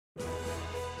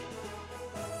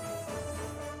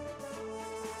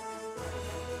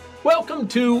Welcome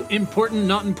to Important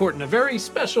Not Important, a very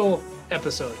special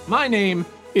episode. My name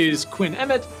is Quinn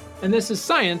Emmett, and this is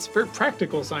science for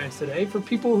practical science today for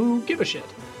people who give a shit.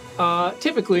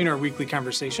 Typically in our weekly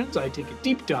conversations, I take a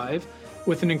deep dive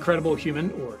with an incredible human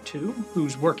or two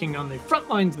who's working on the front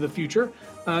lines of the future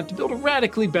to build a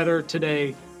radically better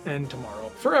today and tomorrow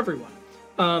for everyone.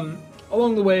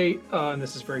 Along the way, and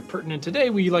this is very pertinent today,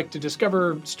 we like to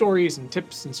discover stories and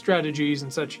tips and strategies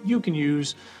and such you can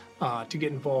use to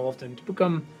get involved and to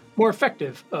become more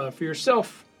effective for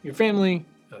yourself, your family,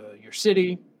 your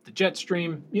city, the jet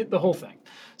stream, the whole thing.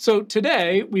 So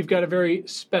today we've got a very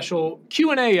special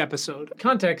Q&A episode.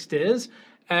 Context is,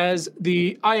 as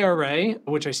the IRA,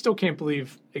 which I still can't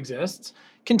believe exists,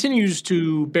 continues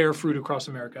to bear fruit across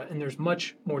America, and there's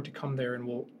much more to come there, and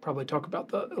we'll probably talk about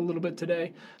that a little bit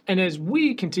today. And as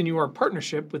we continue our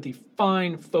partnership with the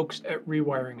fine folks at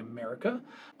Rewiring America,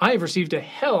 I have received a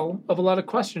hell of a lot of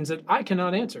questions that I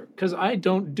cannot answer, because I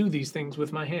don't do these things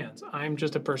with my hands. I'm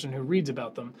just a person who reads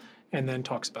about them and then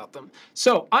talks about them.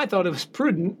 So I thought it was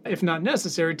prudent, if not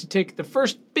necessary, to take the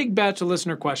first big batch of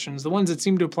listener questions, the ones that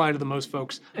seem to apply to the most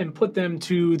folks, and put them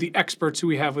to the experts who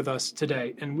we have with us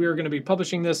today. And we're going to be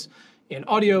publishing this in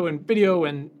audio and video,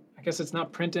 and I guess it's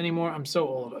not print anymore. I'm so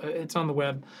old. It's on the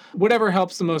web. Whatever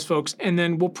helps the most folks. And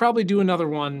then we'll probably do another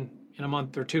one in a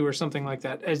month or two or something like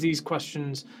that as these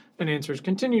questions and answers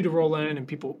continue to roll in and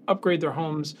people upgrade their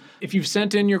homes. If you've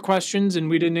sent in your questions and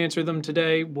we didn't answer them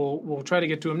today, we'll try to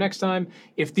get to them next time.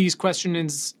 If these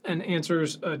questions and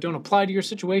answers don't apply to your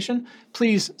situation,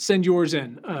 please send yours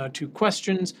in to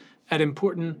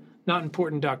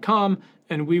questions@importantnotimportant.com,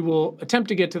 and we will attempt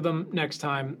to get to them next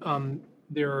time.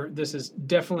 This is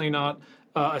definitely not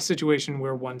a situation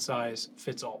where one size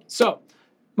fits all. So,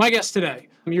 my guest today,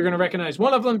 you're going to recognize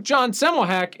one of them. John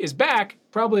Semmelhack is back,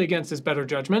 probably against his better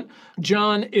judgment.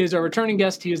 John is our returning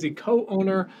guest. He is the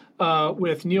co-owner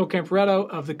with Neil Camparetto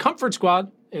of the Comfort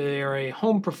Squad. They're a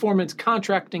home performance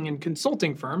contracting and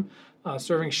consulting firm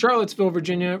serving Charlottesville,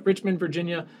 Virginia, Richmond,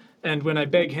 Virginia, and when I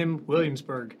beg him,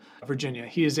 Williamsburg, Virginia.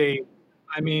 He is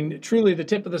truly the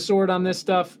tip of the sword on this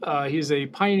stuff. He is a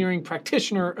pioneering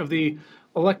practitioner of the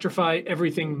Electrify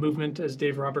Everything movement, as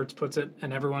Dave Roberts puts it,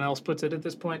 and everyone else puts it at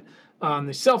this point.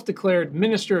 The self-declared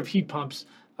minister of heat pumps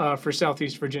for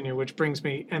Southeast Virginia, which brings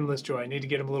me endless joy. I need to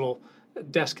get him a little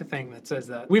desk thing that says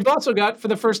that. We've also got, for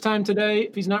the first time today,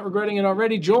 if he's not regretting it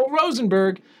already, Joel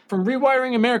Rosenberg from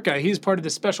Rewiring America. He's part of the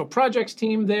special projects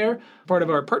team there, part of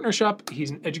our partnership. He's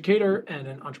an educator and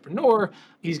an entrepreneur.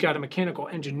 He's got a mechanical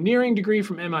engineering degree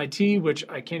from MIT, which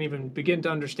I can't even begin to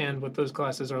understand what those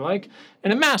classes are like,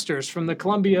 and a master's from the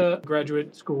Columbia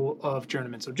Graduate School of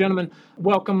Journeyman. So gentlemen,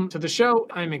 welcome to the show.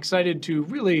 I'm excited to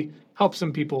really help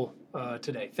some people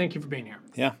today. Thank you for being here.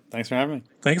 Yeah, thanks for having me.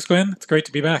 Thanks, Quinn. It's great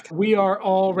to be back. We are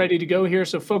all ready to go here.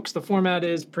 So folks, the format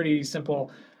is pretty simple.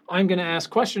 I'm going to ask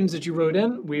questions that you wrote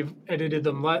in. We've edited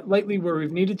them lightly where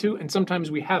we've needed to, and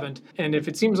sometimes we haven't. And if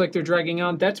it seems like they're dragging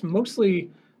on, that's mostly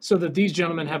so that these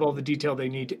gentlemen have all the detail they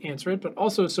need to answer it, but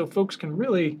also so folks can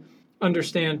really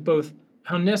understand both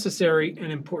how necessary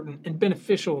and important and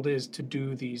beneficial it is to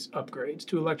do these upgrades,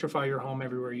 to electrify your home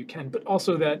everywhere you can, but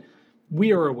also that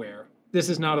we are aware this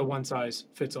is not a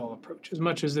one-size-fits-all approach. As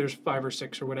much as there's 5 or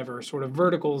 6 or whatever sort of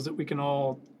verticals that we can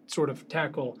all sort of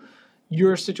tackle,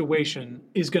 your situation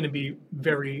is going to be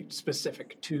very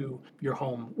specific to your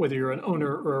home, whether you're an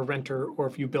owner or a renter, or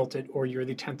if you built it, or you're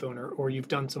the 10th owner, or you've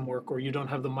done some work, or you don't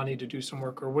have the money to do some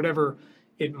work, or whatever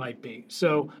it might be.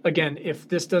 So again, if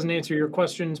this doesn't answer your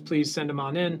questions, please send them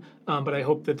on in, but I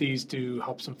hope that these do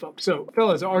help some folks. So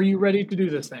fellas, are you ready to do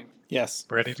this thing? Yes.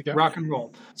 Ready to go. Rock and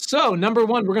roll. So number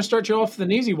one, we're going to start you off with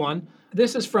an easy one.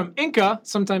 This is from Inca.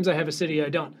 Sometimes I have a city I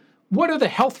don't. What are the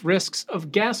health risks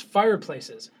of gas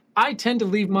fireplaces? I tend to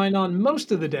leave mine on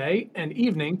most of the day and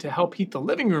evening to help heat the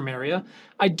living room area.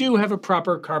 I do have a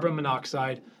proper carbon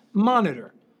monoxide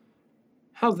monitor.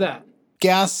 How's that?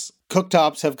 Gas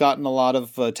cooktops have gotten a lot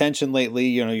of attention lately.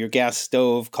 You know, your gas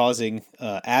stove causing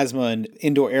asthma and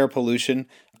indoor air pollution.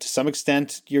 To some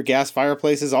extent, your gas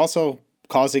fireplace is also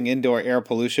causing indoor air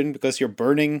pollution because you're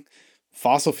burning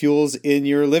fossil fuels in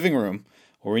your living room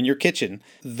or in your kitchen.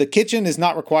 The kitchen is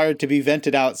not required to be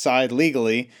vented outside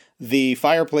legally. The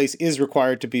fireplace is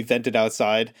required to be vented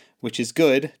outside, which is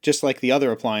good, just like the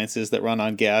other appliances that run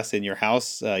on gas in your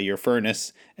house, your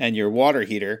furnace, and your water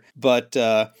heater. But,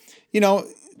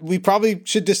 we probably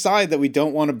should decide that we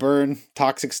don't want to burn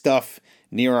toxic stuff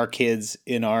near our kids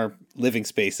in our living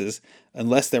spaces.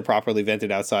 unless they're properly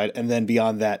vented outside, and then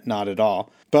beyond that, not at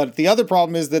all. But the other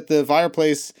problem is that the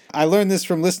fireplace, I learned this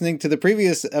from listening to the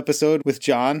previous episode with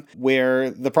John, where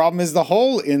the problem is the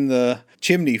hole in the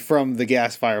chimney from the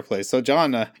gas fireplace. So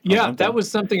John, yeah, that was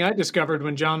something I discovered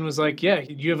when John was like, yeah,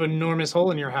 you have an enormous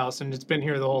hole in your house and it's been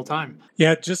here the whole time.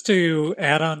 Yeah, just to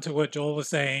add on to what Joel was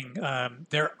saying,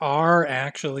 there are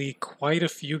actually quite a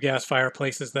few gas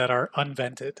fireplaces that are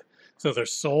unvented. So they're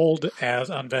sold as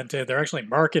unvented. They're actually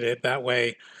marketed that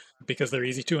way because they're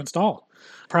easy to install.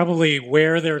 Probably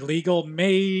where they're legal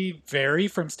may vary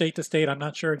from state to state. I'm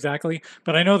not sure exactly,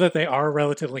 but I know that they are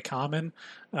relatively common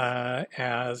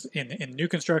as in new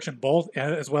construction, both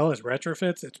as well as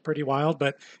retrofits. It's pretty wild,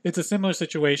 but it's a similar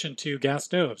situation to gas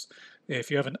stoves.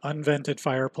 If you have an unvented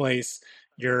fireplace,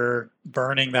 you're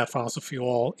burning that fossil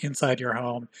fuel inside your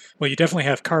home. Well, you definitely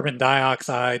have carbon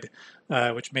dioxide,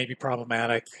 which may be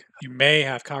problematic. You may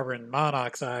have carbon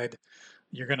monoxide.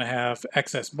 You're going to have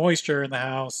excess moisture in the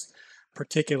house,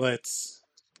 particulates,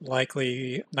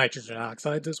 likely nitrogen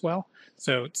oxides as well.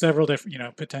 So several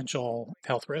different, potential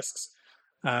health risks.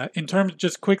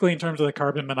 Just quickly in terms of the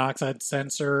carbon monoxide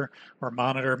sensor or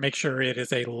monitor, make sure it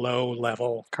is a low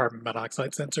level carbon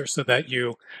monoxide sensor so that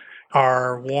you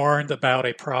are warned about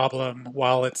a problem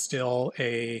while it's still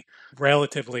a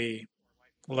relatively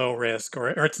low risk, or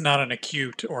it's not an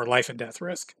acute or life and death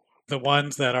risk. The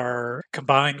ones that are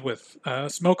combined with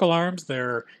smoke alarms,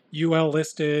 they're UL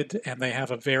listed and they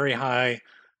have a very high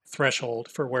threshold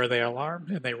for where they alarm,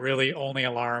 and they really only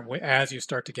alarm as you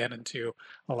start to get into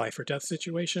a life or death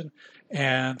situation.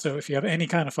 And so if you have any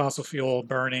kind of fossil fuel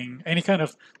burning, any kind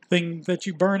of thing that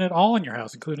you burn at all in your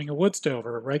house, including a wood stove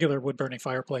or a regular wood burning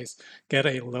fireplace, get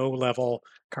a low level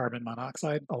carbon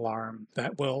monoxide alarm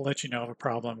that will let you know of a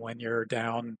problem when you're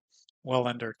down well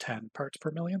under 10 parts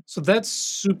per million. So that's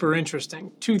super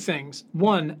interesting. Two things.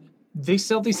 One, they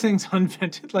sell these things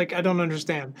unvented. Like, I don't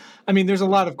understand. I mean, there's a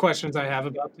lot of questions I have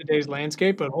about today's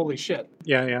landscape, but holy shit.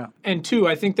 Yeah. And two,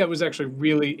 I think that was actually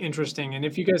really interesting. And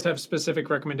if you guys have specific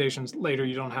recommendations later,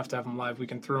 you don't have to have them live. We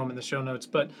can throw them in the show notes.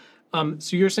 But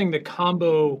so you're saying the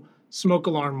combo smoke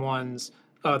alarm ones,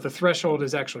 the threshold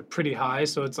is actually pretty high.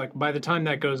 So it's like by the time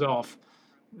that goes off,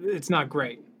 it's not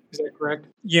great. Is that correct?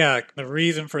 Yeah, the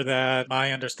reason for that,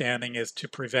 my understanding, is to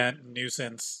prevent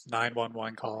nuisance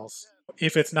 911 calls.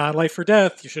 If it's not life or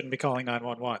death, you shouldn't be calling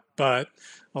 911. But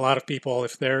a lot of people,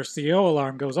 if their CO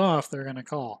alarm goes off, they're going to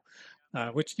call,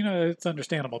 which, it's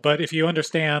understandable. But if you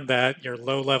understand that your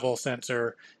low level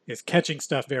sensor is catching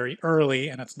stuff very early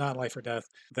and it's not life or death,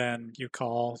 then you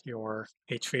call your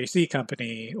HVAC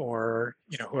company or,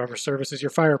 whoever services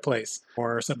your fireplace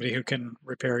or somebody who can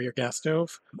repair your gas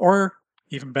stove, or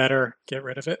even better, get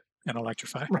rid of it and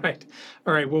electrify. Right.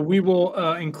 All right. Well, we will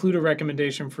include a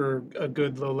recommendation for a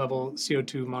good low-level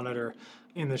CO2 monitor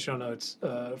in the show notes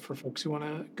for folks who want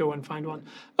to go and find one.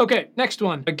 Okay, next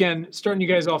one. Again, starting you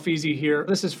guys off easy here.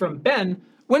 This is from Ben.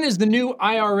 When is the new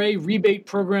IRA rebate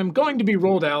program going to be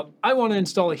rolled out? I want to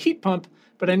install a heat pump,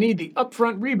 but I need the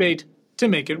upfront rebate to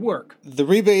make it work. The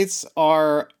rebates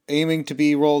are aiming to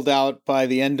be rolled out by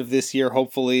the end of this year,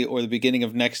 hopefully, or the beginning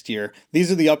of next year.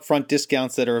 These are the upfront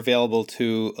discounts that are available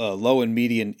to low and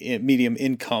medium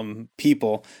income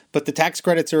people, but the tax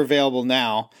credits are available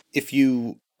now. If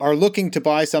you are looking to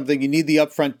buy something, you need the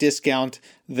upfront discount,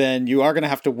 then you are going to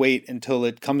have to wait until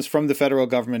it comes from the federal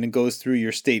government and goes through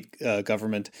your state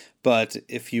government. But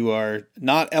if you are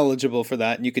not eligible for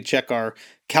that, and you could check our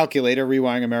calculator,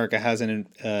 Rewiring America has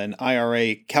an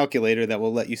IRA calculator that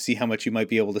will let you see how much you might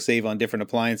be able to save on different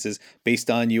appliances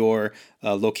based on your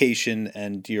location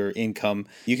and your income.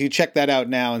 You can check that out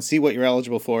now and see what you're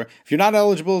eligible for. If you're not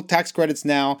eligible, tax credits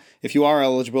now. If you are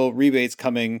eligible, rebates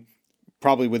coming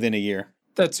probably within a year.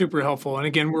 That's super helpful. And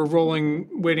again, we're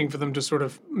waiting for them to sort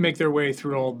of make their way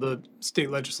through all the state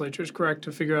legislatures, correct,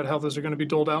 to figure out how those are going to be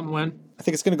doled out and when? I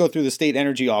think it's going to go through the state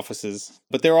energy offices,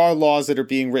 but there are laws that are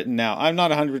being written now. I'm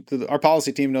not 100, our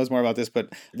policy team knows more about this,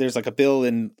 but there's like a bill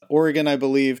in Oregon, I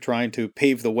believe, trying to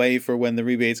pave the way for when the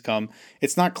rebates come.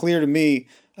 It's not clear to me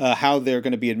how they're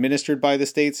going to be administered by the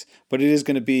states, but it is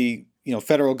going to be,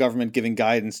 federal government giving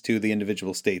guidance to the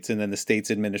individual states and then the states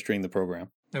administering the program.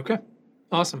 Okay.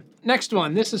 Awesome. Next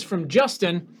one. This is from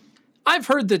Justin. I've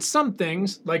heard that some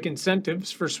things, like incentives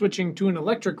for switching to an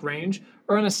electric range,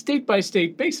 are on a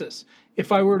state-by-state basis.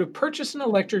 If I were to purchase an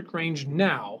electric range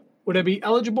now, would I be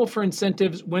eligible for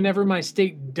incentives whenever my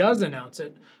state does announce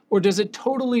it, or does it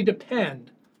totally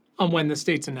depend on when the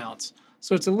states announce?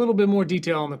 So it's a little bit more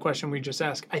detail on the question we just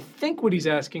asked. I think what he's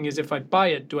asking is if I buy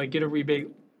it, do I get a rebate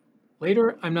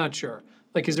later? I'm not sure.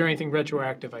 Like, is there anything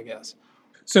retroactive, I guess?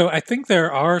 So I think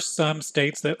there are some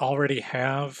states that already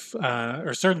have,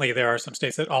 or certainly there are some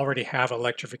states that already have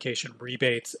electrification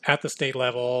rebates at the state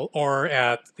level or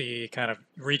at the kind of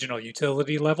regional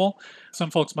utility level.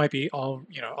 Some folks might be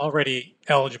already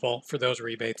eligible for those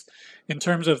rebates. In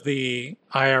terms of the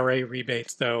IRA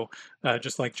rebates, though,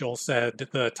 just like Joel said,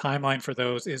 the timeline for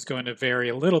those is going to vary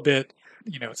a little bit,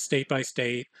 state by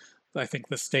state. I think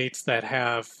the states that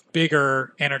have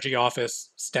bigger energy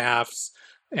office staffs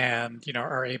and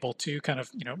are able to kind of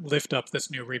lift up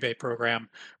this new rebate program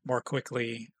more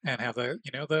quickly and have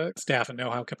the staff and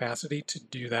know-how capacity to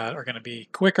do that are going to be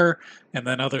quicker. And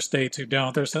then other states who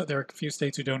don't, there are a few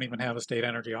states who don't even have a state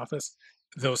energy office.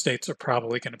 Those states are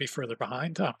probably going to be further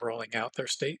behind on rolling out their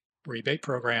state rebate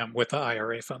program with the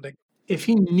IRA funding. If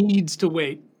he needs to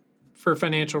wait for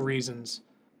financial reasons,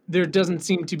 there doesn't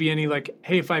seem to be any like,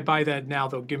 hey, if I buy that now,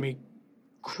 they'll give me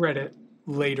credit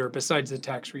later besides the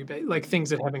tax rebate, like things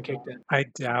that haven't kicked in. I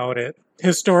doubt it.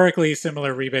 Historically,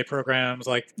 similar rebate programs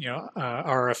like,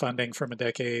 ARA funding from a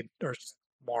decade or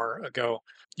more ago,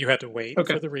 you had to wait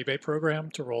Okay. for the rebate program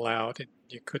to roll out, and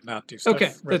you could not do stuff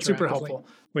Okay, that's super retroactively. helpful.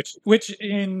 Which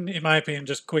in my opinion,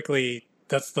 just quickly,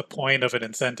 that's the point of an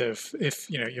incentive. If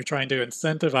you're trying to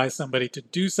incentivize somebody to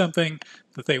do something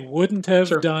that they wouldn't have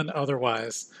Sure. done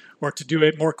otherwise, or to do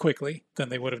it more quickly than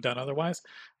they would have done otherwise.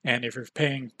 And if you're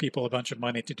paying people a bunch of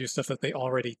money to do stuff that they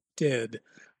already did,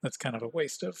 that's kind of a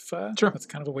waste of Sure. that's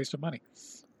kind of a waste of money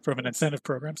from an incentive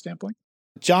program standpoint.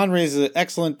 John raises an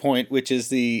excellent point, which is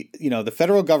the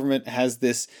federal government has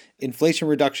this Inflation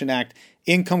Reduction Act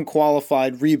income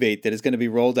qualified rebate that is going to be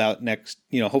rolled out next,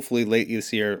 hopefully late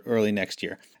this year, early next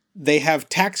year. They have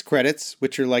tax credits,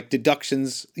 which are like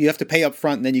deductions. You have to pay up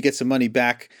front and then you get some money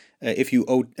back if you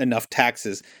owe enough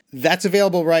taxes. That's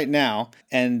available right now.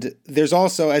 And there's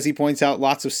also, as he points out,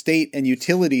 lots of state and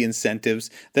utility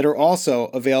incentives that are also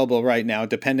available right now,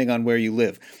 depending on where you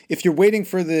live. If you're waiting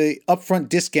for the upfront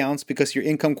discounts because you're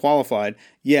income qualified,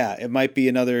 yeah, it might be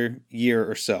another year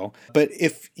or so. But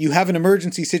if you have an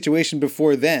emergency situation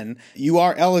before then, you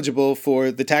are eligible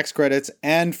for the tax credits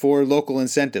and for local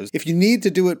incentives. If you need to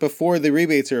do it before the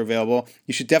rebates are available,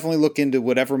 you should definitely look into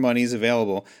whatever money is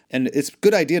available. And it's a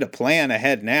good idea to plan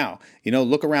ahead now.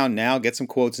 Look around now, get some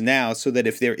quotes now so that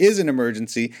if there is an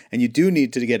emergency and you do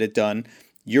need to get it done,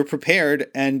 you're prepared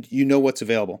and you know what's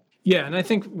available. Yeah, and I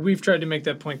think we've tried to make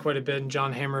that point quite a bit, and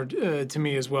John hammered to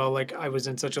me as well. Like, I was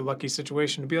in such a lucky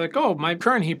situation to be like, oh, my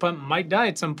current heat pump might die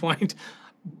at some point.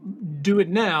 Do it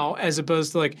now, as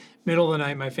opposed to like middle of the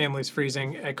night, my family's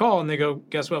freezing. I call and they go,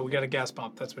 guess what? We got a gas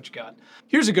pump. That's what you got.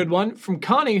 Here's a good one from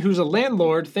Connie, who's a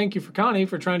landlord. Thank you for Connie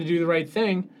for trying to do the right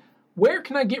thing. Where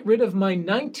can I get rid of my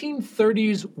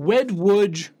 1930s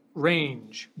Wedgwood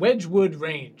range? Wedgwood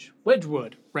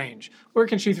range. Where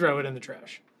can she throw it in the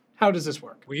trash? How does this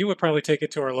work? We would probably take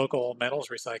it to our local metals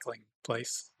recycling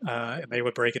place, and they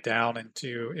would break it down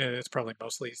into, it's probably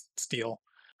mostly steel,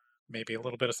 maybe a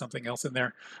little bit of something else in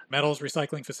there. Metals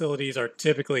recycling facilities are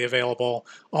typically available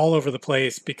all over the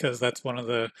place because that's one of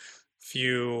the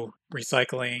few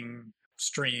recycling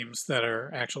streams that are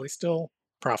actually still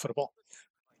profitable.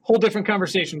 Whole different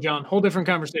conversation, John. Whole different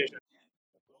conversation.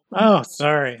 Oh,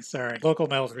 sorry. Local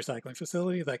metals recycling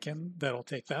facility that'll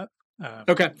take that.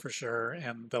 Okay. For sure,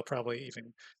 and they'll probably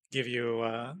even give you,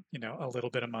 a little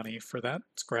bit of money for that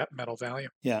scrap metal value.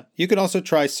 Yeah, you could also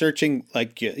try searching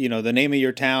like the name of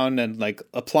your town and like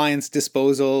appliance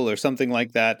disposal or something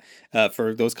like that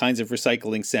for those kinds of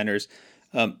recycling centers.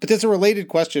 But there's a related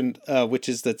question, which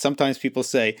is that sometimes people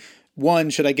say, one,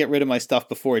 should I get rid of my stuff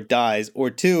before it dies? Or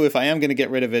two, if I am going to get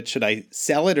rid of it, should I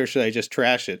sell it or should I just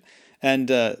trash it? And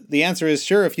the answer is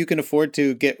sure, if you can afford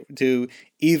to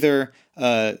either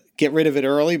get rid of it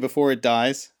early before it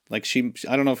dies. Like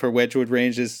I don't know if her Wedgwood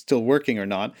range is still working or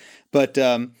not, but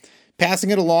passing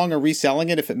it along or reselling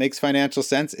it if it makes financial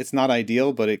sense, it's not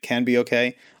ideal, but it can be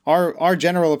okay. Our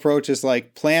general approach is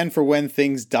like plan for when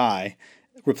things die,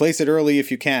 replace it early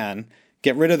if you can,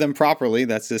 get rid of them properly.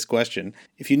 That's this question.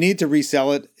 If you need to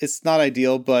resell it, it's not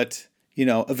ideal, but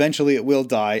eventually it will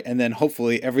die, and then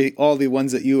hopefully all the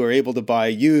ones that you are able to buy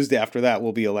used after that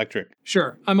will be electric.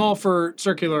 Sure. I'm all for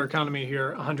circular economy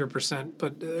here, 100%.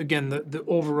 But again, the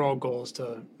overall goal is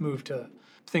to move to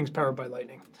things powered by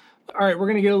lightning. All right, we're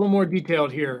going to get a little more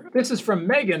detailed here. This is from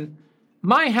Megan.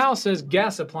 My house has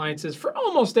gas appliances for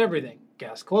almost everything.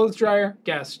 Gas clothes dryer,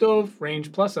 gas stove,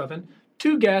 range plus oven,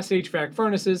 2 gas HVAC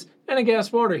furnaces, and a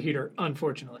gas water heater,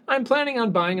 unfortunately. I'm planning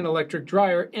on buying an electric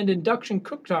dryer and induction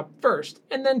cooktop first,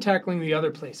 and then tackling the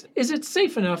other places. Is it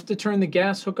safe enough to turn the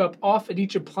gas hookup off at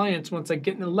each appliance once I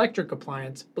get an electric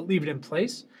appliance, but leave it in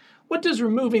place? What does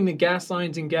removing the gas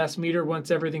lines and gas meter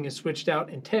once everything is switched out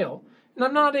entail? and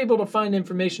I'm not able to find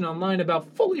information online about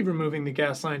fully removing the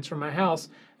gas lines from my house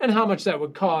and how much that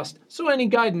would cost, so any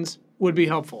guidance would be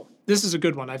helpful. This is a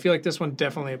good one. I feel like this one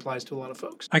definitely applies to a lot of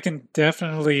folks. I can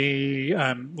definitely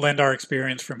lend our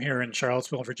experience from here in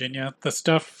Charlottesville, Virginia. The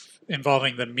stuff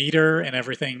involving the meter and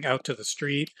everything out to the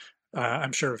street,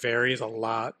 I'm sure varies a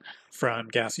lot from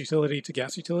gas utility to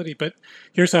gas utility. But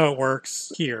here's how it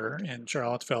works here in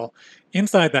Charlottesville.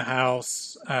 Inside the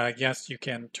house, yes, you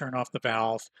can turn off the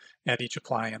valve at each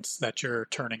appliance that you're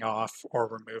turning off or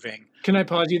removing. Can I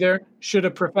pause you there? Should a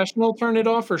professional turn it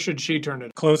off or should she turn it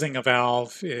off? Closing a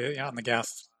valve on the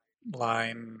gas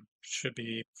line should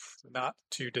be not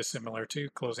too dissimilar to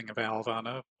closing a valve on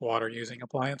a water using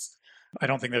appliance. I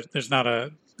don't think there's not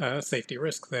a safety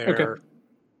risk there, Okay.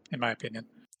 in my opinion.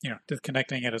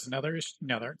 Disconnecting it is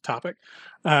another topic.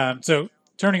 So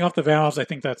turning off the valves, I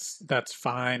think that's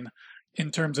fine. In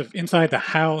terms of inside the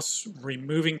house,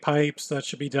 removing pipes, that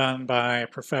should be done by a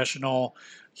professional.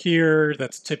 Here,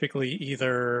 that's typically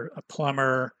either a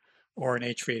plumber or an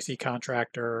HVAC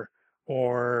contractor,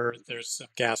 or there's some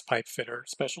gas pipe fitter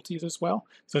specialties as well.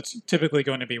 So it's typically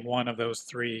going to be one of those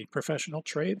three professional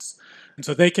trades. And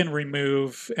so they can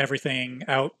remove everything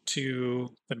out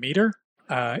to the meter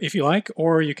if you like,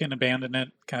 or you can abandon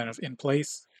it kind of in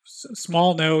place.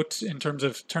 Small note in terms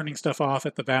of turning stuff off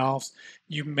at the valves,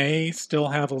 you may still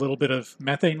have a little bit of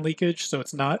methane leakage, so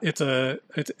it's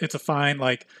a fine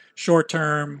like short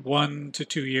term 1 to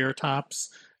 2 year tops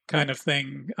kind of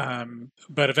thing,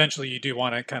 but eventually you do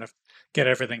want to kind of get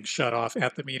everything shut off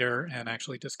at the meter and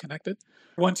actually disconnect it.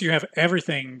 Once you have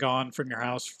everything gone from your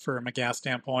house from a gas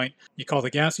standpoint, you call the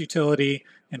gas utility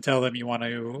and tell them you want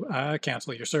to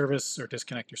cancel your service or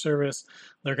disconnect your service.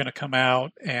 They're going to come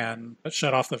out and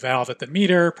shut off the valve at the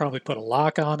meter, probably put a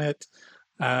lock on it,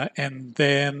 and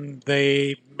then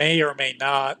they may or may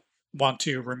not want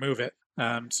to remove it.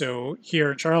 So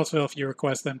here in Charlottesville, if you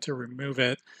request them to remove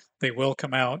it, they will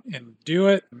come out and do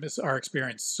it. This is our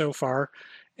experience so far.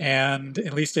 And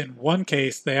at least in one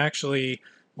case, they actually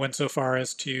went so far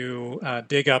as to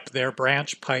dig up their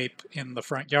branch pipe in the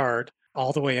front yard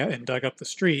all the way out and dug up the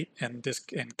street and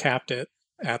capped it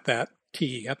at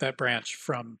that branch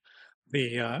from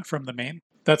the main.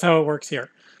 That's how it works here.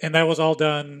 And that was all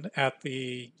done at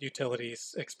the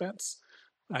utilities expense.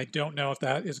 I don't know if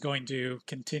that is going to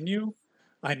continue.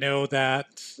 I know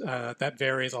that that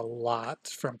varies a lot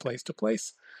from place to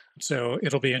place. So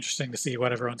it'll be interesting to see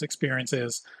what everyone's experience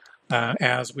is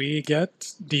as we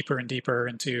get deeper and deeper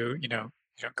into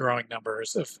growing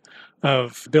numbers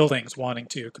of buildings wanting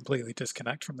to completely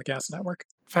disconnect from the gas network.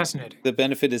 Fascinating. The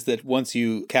benefit is that once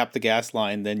you cap the gas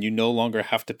line, then you no longer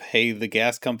have to pay the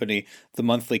gas company the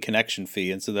monthly connection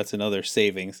fee. And so that's another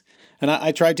savings. And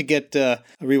I tried to get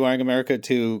Rewiring America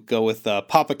to go with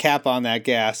pop a cap on that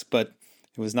gas, but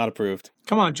it was not approved.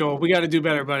 Come on, Joel. We got to do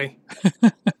better, buddy.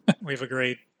 We have a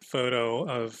great photo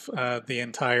of the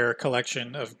entire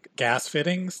collection of gas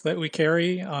fittings that we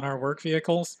carry on our work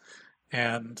vehicles.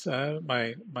 And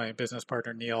my business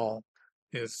partner, Neil,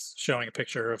 is showing a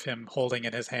picture of him holding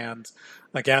in his hands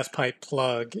a gas pipe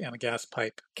plug and a gas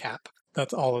pipe cap.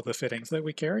 That's all of the fittings that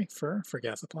we carry for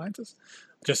gas appliances.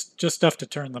 Just stuff to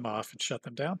turn them off and shut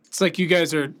them down. It's like you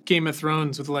guys are Game of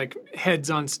Thrones with like heads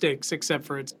on sticks, except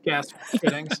for its gas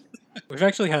fittings. We've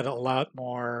actually had a lot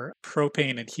more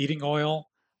propane and heating oil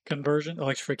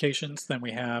electrifications than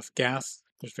we have gas.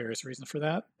 There's various reasons for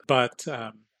that. But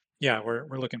yeah,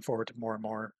 we're looking forward to more and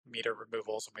more meter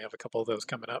removals, and we have a couple of those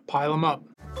coming up. Pile them up.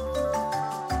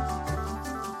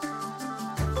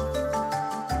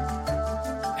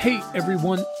 Hey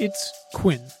everyone, it's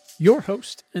Quinn, your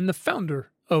host and the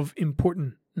founder of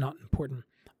Important Not Important.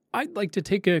 I'd like to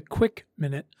take a quick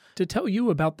minute to tell you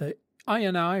about the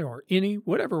INI or INI,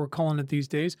 whatever we're calling it these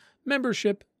days,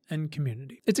 membership and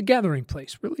community. It's a gathering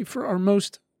place, really, for our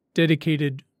most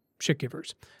dedicated shit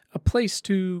givers. A place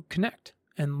to connect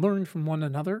and learn from one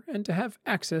another and to have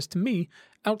access to me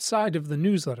outside of the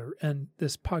newsletter and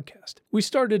this podcast. We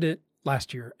started it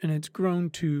last year, and it's grown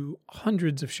to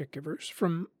hundreds of shit givers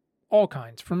from all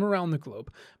kinds, from around the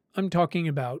globe. I'm talking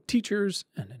about teachers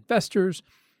and investors,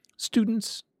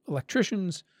 students,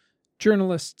 electricians,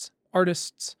 journalists,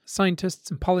 artists, scientists,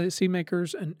 and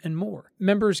policymakers, and more.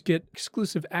 Members get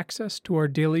exclusive access to our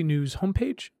daily news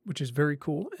homepage, which is very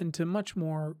cool, and to much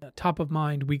more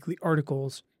top-of-mind weekly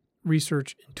articles,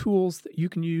 research, and tools that you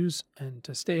can use and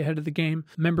to stay ahead of the game,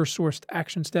 member-sourced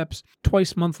action steps,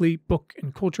 twice monthly book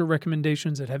and culture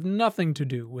recommendations that have nothing to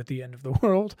do with the end of the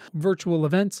world, virtual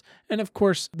events, and of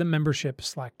course, the membership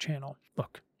Slack channel.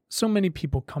 Look, so many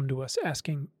people come to us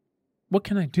asking, what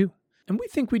can I do? And we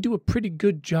think we do a pretty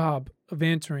good job of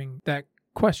answering that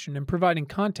question and providing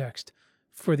context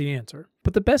for the answer.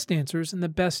 But the best answers and the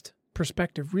best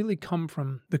perspective really come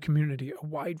from the community, a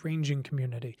wide-ranging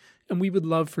community. And we would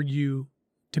love for you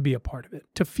to be a part of it,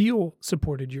 to feel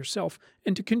supported yourself,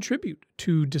 and to contribute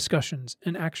to discussions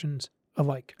and actions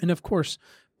alike. And of course,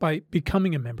 by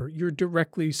becoming a member, you're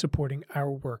directly supporting our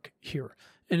work here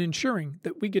and ensuring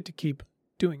that we get to keep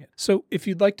doing it. So if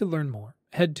you'd like to learn more,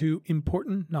 head to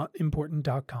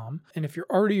importantnotimportant.com. And if you're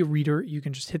already a reader, you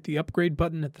can just hit the upgrade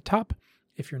button at the top.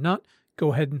 If you're not,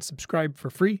 go ahead and subscribe for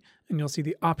free, and you'll see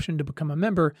the option to become a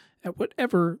member at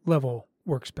whatever level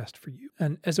works best for you.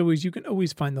 And as always, you can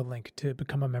always find the link to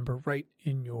become a member right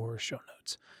in your show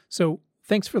notes. So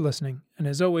thanks for listening. And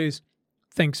as always,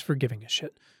 thanks for giving a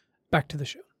shit. Back to the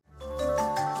show.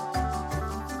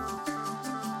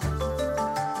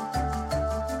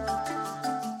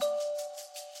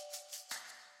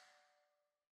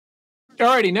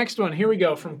 Alrighty, next one. Here we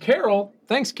go from Carol.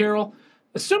 Thanks, Carol.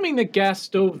 Assuming that gas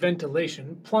stove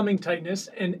ventilation, plumbing tightness,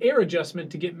 and air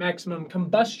adjustment to get maximum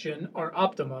combustion are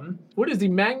optimum, what is the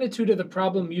magnitude of the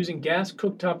problem using gas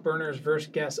cooktop burners versus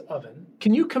gas oven?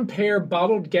 Can you compare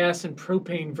bottled gas and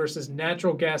propane versus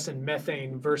natural gas and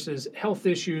methane versus health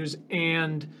issues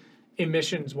and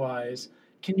emissions-wise?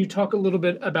 Can you talk a little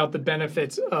bit about the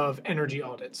benefits of energy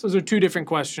audits? Those are two different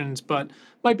questions, but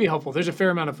might be helpful. There's a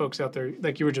fair amount of folks out there,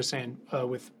 like you were just saying,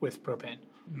 with propane.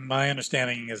 My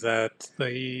understanding is that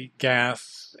the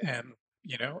gas and,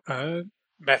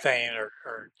 methane or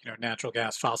natural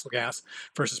gas, fossil gas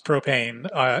versus propane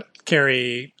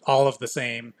carry all of the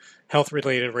same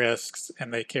health-related risks,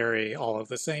 and they carry all of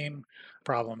the same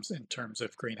problems in terms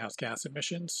of greenhouse gas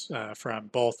emissions from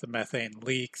both the methane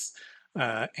leaks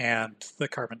and the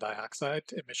carbon dioxide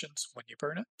emissions when you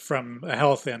burn it. From a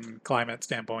health and climate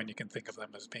standpoint, you can think of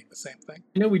them as being the same thing.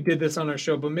 I know we did this on our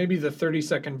show, but maybe the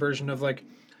 30-second version of like,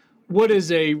 what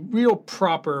is a real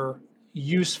proper,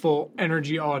 useful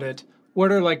energy audit?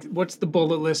 What's the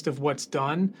bullet list of what's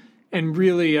done? And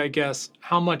really, I guess,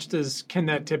 how much can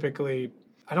that typically,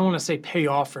 I don't want to say pay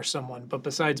off for someone, but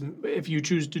besides, if you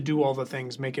choose to do all the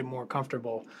things, make it more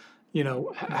comfortable,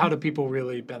 how do people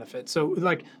really benefit? So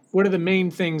like, what are the main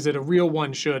things that a real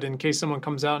one should, in case someone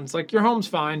comes out and it's like, your home's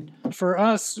fine? For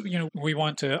us, we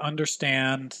want to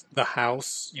understand the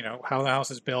house, how the house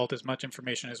is built, as much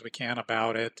information as we can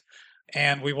about it.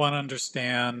 And we want to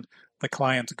understand the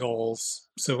client's goals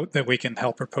so that we can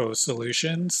help propose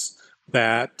solutions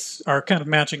that are kind of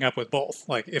matching up with both.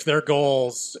 Like if their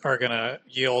goals are going to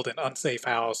yield an unsafe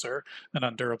house or an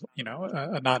undurable,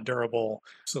 a not durable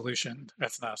solution,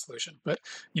 that's not a solution. But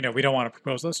we don't want to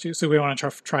propose those two, so we want to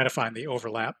try to find the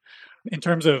overlap. In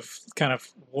terms of kind of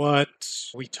what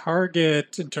we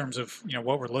target, in terms of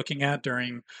what we're looking at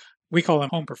during, we call them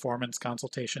home performance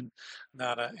consultation,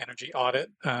 not an energy audit,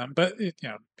 but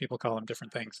people call them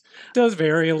different things. It does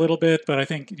vary a little bit, but I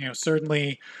think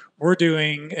certainly we're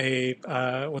doing a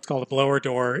what's called a blower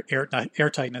door air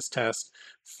tightness test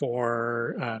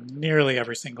for nearly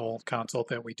every single consult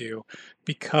that we do,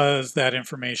 because that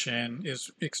information is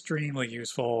extremely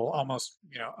useful, almost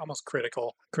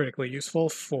critically useful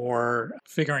for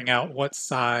figuring out what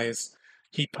size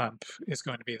heat pump is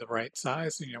going to be the right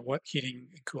size, what heating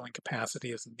and cooling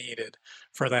capacity is needed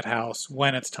for that house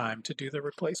when it's time to do the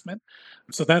replacement.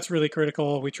 So that's really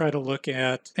critical. We try to look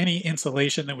at any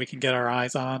insulation that we can get our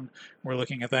eyes on. We're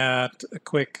looking at that, a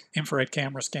quick infrared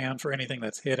camera scan for anything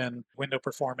that's hidden, window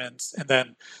performance, and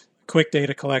then quick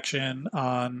data collection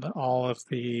on all of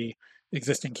the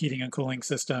existing heating and cooling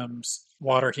systems,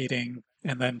 water heating,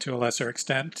 and then to a lesser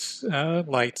extent,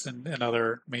 lights and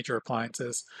other major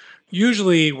appliances.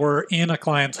 Usually we're in a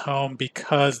client's home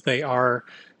because they are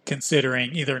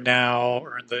considering either now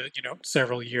or in the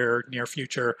several year near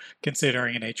future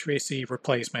considering an HVAC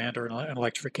replacement or an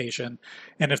electrification.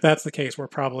 And if that's the case, we're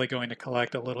probably going to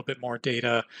collect a little bit more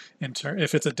data.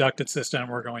 If it's a ducted system,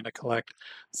 we're going to collect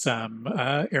some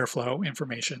airflow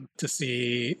information to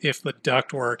see if the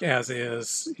ductwork as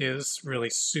is really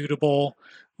suitable,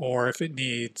 or if it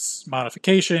needs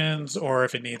modifications, or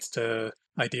if it needs to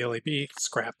ideally be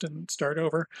scrapped and start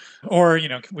over. Or,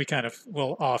 we kind of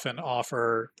will often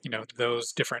offer,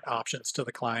 those different options to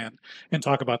the client and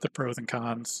talk about the pros and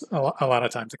cons. A lot of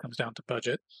times it comes down to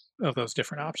budget of those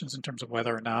different options in terms of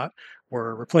whether or not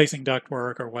we're replacing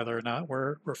ductwork, or whether or not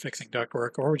we're fixing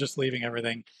ductwork, or we're just leaving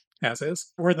everything as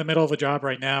is. We're in the middle of a job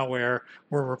right now where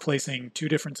we're replacing two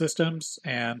different systems,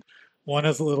 and one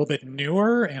is a little bit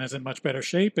newer and is in much better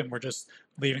shape, and we're just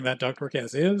leaving that ductwork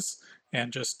as is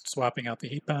and just swapping out the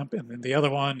heat pump. And then the other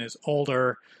one is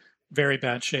older, very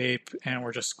bad shape, and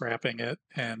we're just scrapping it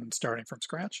and starting from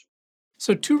scratch.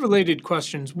 So, two related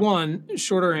questions. One,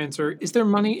 shorter answer: is there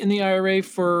money in the IRA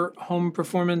for home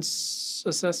performance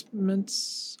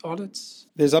assessments, audits?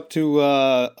 There's up to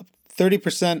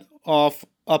 30% off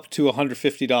up to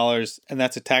 $150, and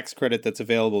that's a tax credit that's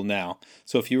available now.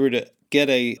 So if you were to get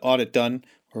a audit done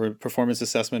or a performance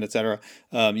assessment, etc.,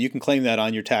 you can claim that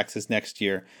on your taxes next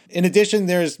year. In addition,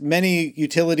 there's many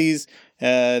utilities,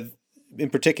 in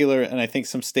particular, and I think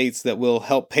some states that will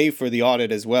help pay for the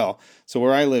audit as well. So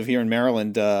where I live here in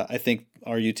Maryland, I think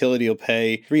our utility will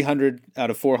pay $300 out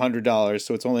of $400,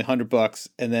 so it's only $100,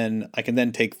 and then I can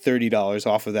then take $30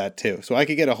 off of that too. So I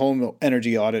could get a home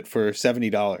energy audit for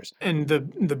 $70. And the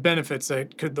benefits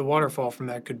the waterfall from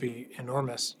that could be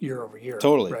enormous year over year.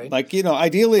 Totally. Right? Like,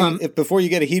 ideally, if before you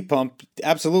get a heat pump,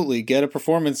 absolutely get a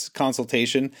performance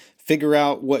consultation, figure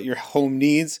out what your home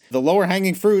needs. The lower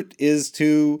hanging fruit is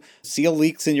to seal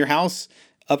leaks in your house,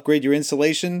 upgrade your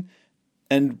insulation,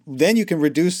 and then you can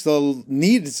reduce the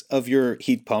needs of your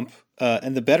heat pump.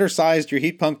 And the better sized your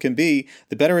heat pump can be,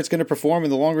 the better it's going to perform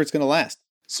and the longer it's going to last.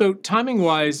 So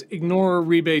timing-wise, ignore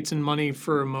rebates and money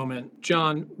for a moment.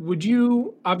 John, would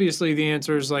you, obviously the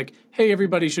answer is like, hey,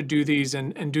 everybody should do these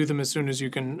and do them as soon as you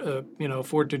can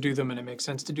afford to do them and it makes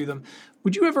sense to do them.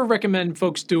 Would you ever recommend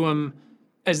folks do them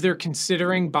as they're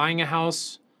considering buying a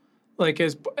house? Like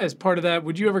as part of that,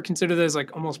 would you ever consider that as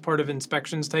like almost part of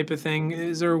inspections type of thing?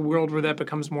 Is there a world where that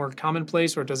becomes more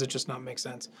commonplace, or does it just not make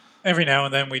sense? Every now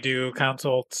and then we do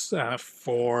consults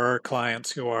for clients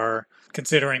who are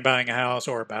considering buying a house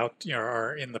or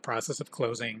are in the process of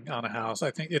closing on a house.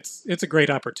 I think it's a great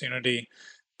opportunity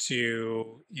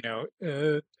to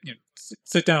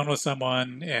sit down with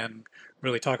someone and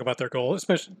really talk about their goals,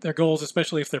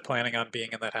 especially if they're planning on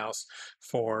being in that house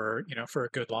for a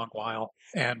good long while,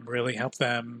 and really help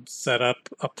them set up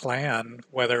a plan,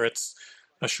 whether it's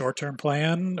a short-term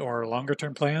plan or a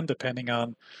longer-term plan, depending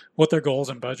on what their goals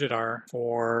and budget are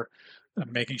for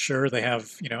making sure they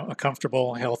have a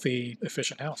comfortable, healthy,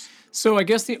 efficient house. So I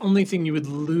guess the only thing you would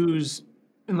lose,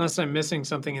 unless I'm missing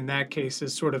something in that case,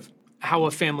 is sort of how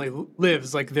a family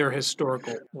lives, like their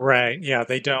historical. Right. Yeah.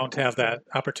 They don't have that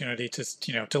opportunity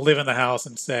to live in the house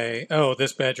and say, oh,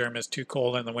 this bedroom is too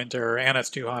cold in the winter and it's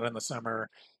too hot in the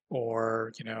summer,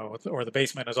 or the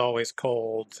basement is always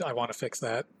cold. I want to fix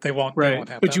that. They won't have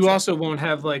but that. You also won't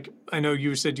have, like, I know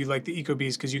you said you like the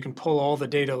EcoBees because you can pull all the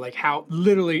data, like how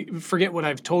literally, forget what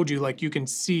I've told you, like you can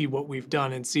see what we've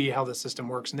done and see how the system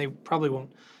works, and they probably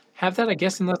won't have that, I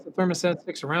guess, unless the thermostat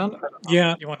sticks around.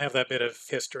 Yeah, you won't have that bit of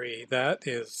history that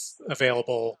is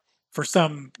available for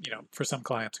some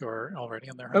clients who are already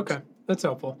in their homes. Okay, that's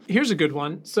helpful. Here's a good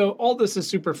one. So all this is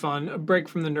super fun, a break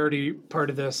from the nerdy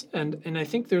part of this, and I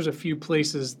think there's a few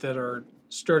places that are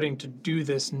starting to do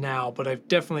this now, but I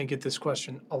definitely get this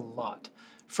question a lot.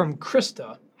 From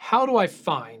Krista, how do I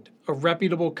find a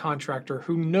reputable contractor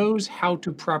who knows how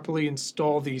to properly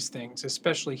install these things,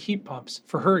 especially heat pumps,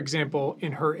 for her example,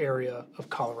 in her area of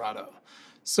Colorado?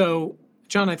 So,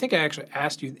 John, I think I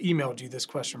actually emailed you this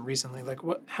question recently. Like,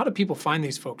 how do people find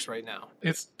these folks right now?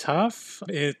 It's tough.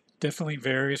 It definitely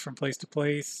varies from place to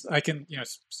place. I can,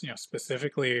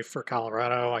 specifically for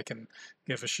Colorado, I can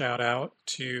give a shout out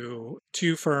to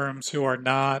two firms who are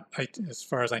not, as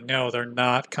far as I know, they're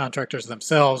not contractors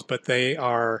themselves, but they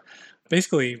are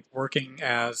basically working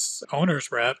as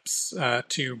owners reps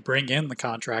to bring in the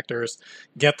contractors,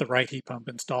 get the right heat pump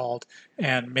installed,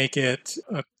 and make it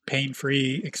a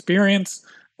pain-free experience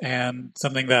and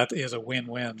something that is a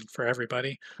win-win for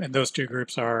everybody. And those two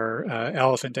groups are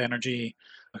Elephant Energy,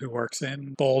 who works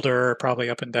in Boulder, probably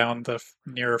up and down the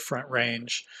near Front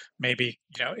Range, maybe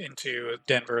into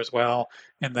Denver as well,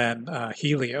 and then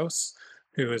Helios,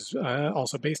 who is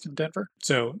also based in Denver.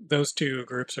 So those two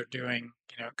groups are doing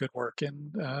good work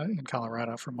in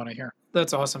Colorado, from what I hear.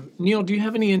 That's awesome. Neil, do you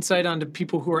have any insight onto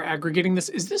people who are aggregating this?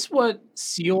 Is this what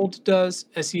Sealed does?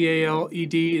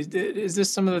 SEALED? Is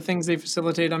this some of the things they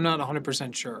facilitate? I'm not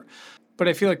 100% sure, but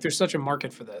I feel like there's such a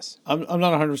market for this. I'm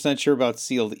not 100% sure about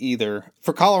Sealed either.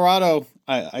 For Colorado,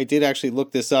 I did actually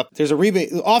look this up. There's a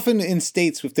rebate. Often in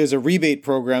states, if there's a rebate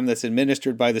program that's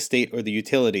administered by the state or the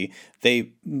utility,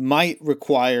 they might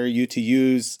require you to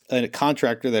use a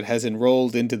contractor that has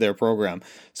enrolled into their program.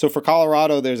 So for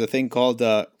Colorado, there's a thing called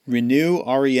Renew,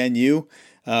 RENU,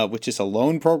 which is a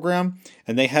loan program,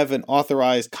 and they have an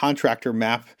authorized contractor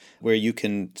map where you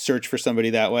can search for somebody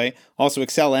that way. Also,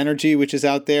 Excel Energy, which is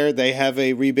out there, they have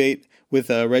a rebate with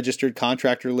a registered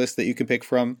contractor list that you can pick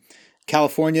from.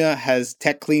 California has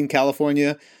Tech Clean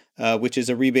California, which is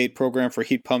a rebate program for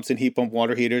heat pumps and heat pump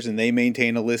water heaters, and they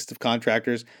maintain a list of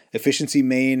contractors. Efficiency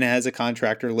Maine has a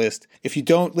contractor list. If you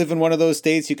don't live in one of those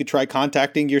states, you could try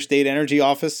contacting your state energy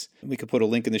office. We could put a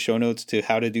link in the show notes to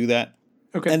how to do that.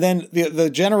 Okay. And then the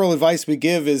general advice we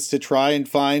give is to try and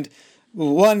find,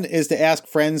 one is to ask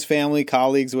friends, family,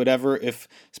 colleagues, whatever, if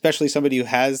especially somebody who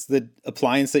has the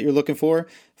appliance that you're looking for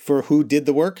who did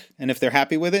the work and if they're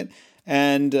happy with it,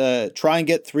 and try and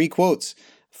get 3 quotes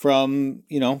from,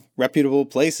 reputable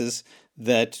places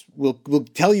that will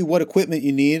tell you what equipment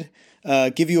you need,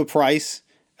 give you a price,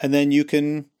 and then you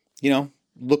can,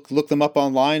 look them up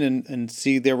online and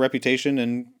see their reputation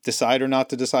and decide or not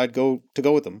to decide go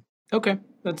with them. Okay,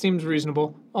 that seems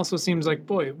reasonable. Also seems like,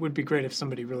 boy, it would be great if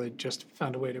somebody really just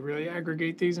found a way to really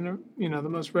aggregate these and, the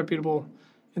most reputable,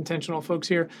 intentional folks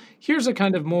here. Here's a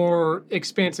kind of more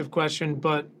expansive question,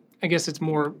 but I guess it's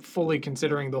more fully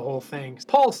considering the whole thing.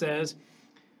 Paul says,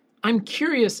 I'm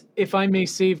curious if I may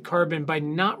save carbon by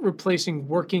not replacing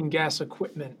working gas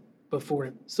equipment before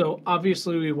it. So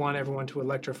obviously we want everyone to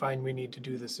electrify and we need to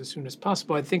do this as soon as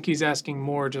possible. I think he's asking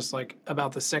more just like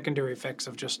about the secondary effects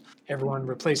of just everyone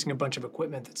replacing a bunch of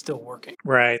equipment that's still working.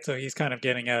 Right. So he's kind of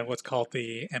getting at what's called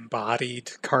the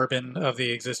embodied carbon of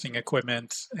the existing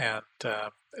equipment, and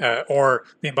or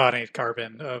the embodied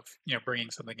carbon of bringing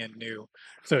something in new.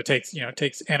 So it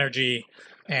takes energy,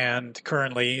 and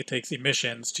currently it takes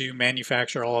emissions to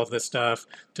manufacture all of this stuff,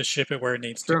 to ship it where it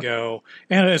needs to go,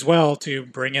 and as well to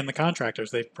bring in the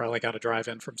contractors. They've probably got to drive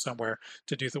in from somewhere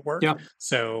to do the work. Yeah.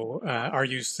 So are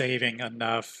you saving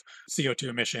enough CO2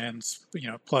 emissions,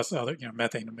 plus other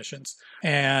methane emissions?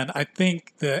 And I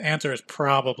think the answer is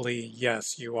probably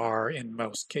yes, you are in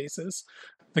most cases.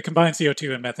 The combined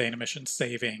CO2 and methane emission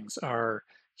savings are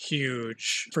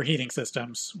huge for heating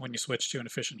systems when you switch to an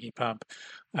efficient heat pump.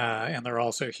 And they're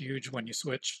also huge when you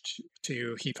switch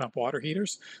to heat pump water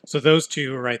heaters. So those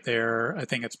two right there, I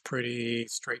think it's pretty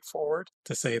straightforward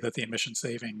to say that the emission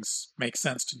savings make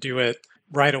sense to do it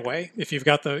right away. If you've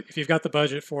got the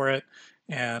budget for it,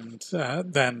 and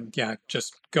then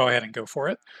just go ahead and go for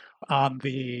it. On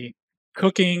the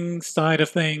cooking side of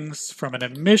things, from an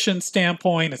emission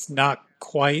standpoint, it's not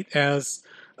quite as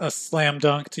a slam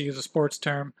dunk, to use a sports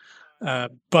term,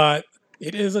 but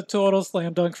it is a total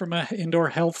slam dunk from an indoor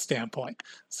health standpoint.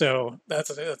 So that's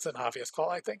an obvious call,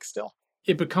 I think, still.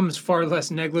 It becomes far less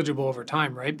negligible over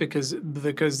time, right? Because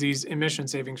these emission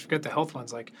savings, forget the health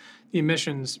ones, like the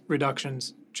emissions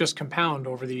reductions just compound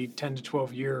over the 10 to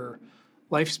 12 year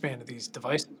lifespan of these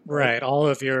devices. Right. All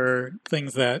of your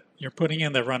things that you're putting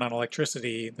in that run on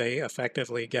electricity, they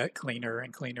effectively get cleaner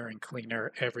and cleaner and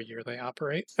cleaner every year they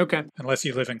operate. Okay. Unless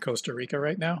you live in Costa Rica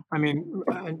right now. I mean,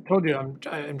 I told you I'm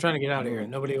trying to get out of here.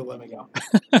 Nobody will let me go.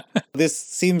 This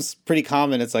seems pretty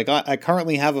common. It's like, I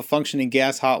currently have a functioning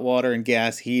gas hot water and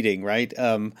gas heating, right?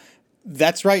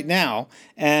 That's right now,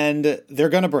 and they're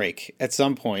going to break at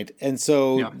some point. And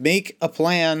so make a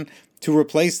plan to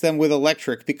replace them with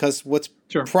electric, because what's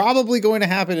probably going to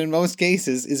happen in most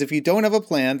cases is if you don't have a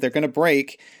plan, they're going to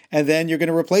break, and then you're going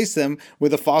to replace them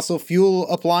with a fossil fuel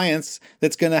appliance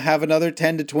that's going to have another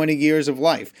 10 to 20 years of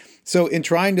life. So in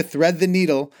trying to thread the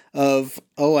needle of,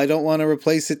 I don't want to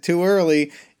replace it too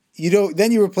early,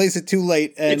 then you replace it too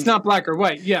late. And it's not black or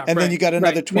white. Yeah. And then you got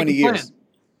another 20 years.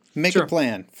 Make a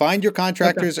plan. Find your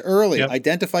contractors early.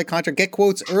 Identify get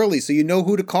quotes early so you know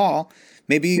who to call.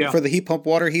 Maybe for the heat pump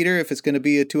water heater, if it's going to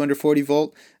be a 240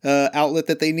 volt outlet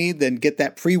that they need, then get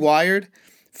that pre-wired.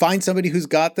 Find somebody who's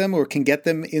got them or can get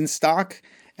them in stock,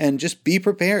 and just be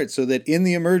prepared so that in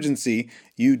the emergency,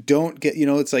 you don't get,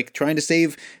 it's like trying to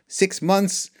save 6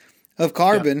 months of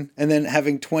carbon and then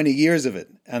having 20 years of it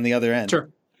on the other end. Sure.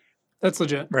 That's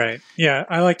legit. Right. Yeah.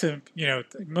 I like to,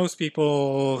 most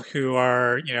people who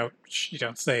are,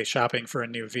 say shopping for a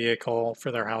new vehicle for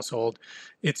their household,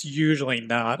 it's usually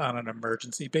not on an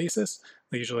emergency basis.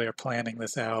 They usually are planning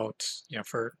this out,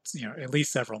 for, at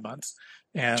least several months.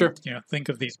 And, think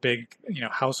of these big,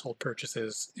 household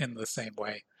purchases in the same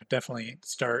way. Definitely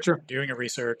start doing your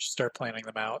research, start planning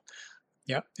them out.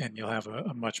 Yeah. And you'll have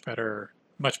a much better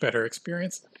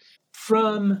experience.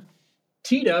 From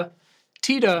Tita,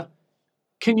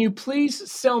 can you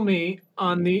please sell me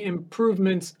on the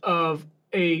improvements of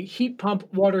a heat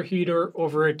pump water heater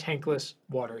over a tankless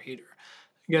water heater?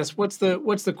 I guess what's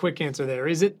the quick answer there?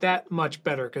 Is it that much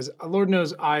better? Because Lord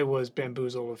knows I was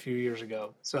bamboozled a few years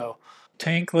ago. So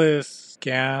tankless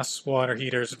gas water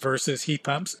heaters versus heat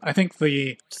pumps. I think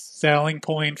the selling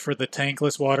point for the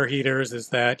tankless water heaters is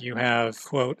that you have,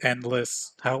 quote,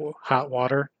 endless hot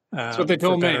water. That's what they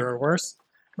told me. For better or worse.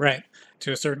 Right.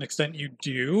 To a certain extent, you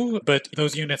do, but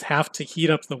those units have to heat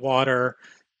up the water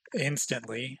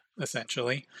instantly,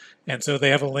 essentially. And so they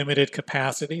have a limited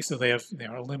capacity. So they have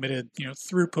a limited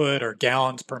throughput or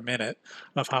gallons per minute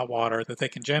of hot water that they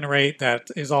can generate. That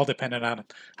is all dependent on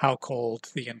how cold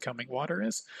the incoming water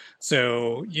is.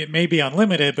 So it may be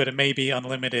unlimited, but it may be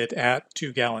unlimited at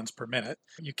 2 gallons per minute.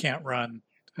 You can't run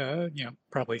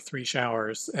probably 3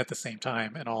 showers at the same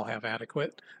time and all have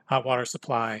adequate hot water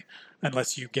supply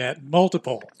unless you get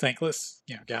multiple tankless,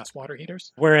 gas water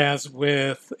heaters. Whereas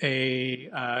with a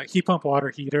heat pump water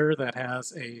heater that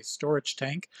has a storage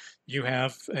tank, you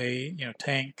have a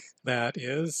tank that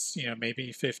is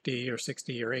maybe 50 or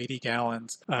 60 or 80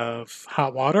 gallons of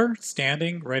hot water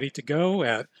standing ready to go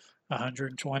at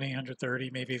 120, 130,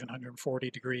 maybe even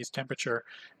 140 degrees temperature.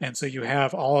 And so you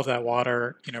have all of that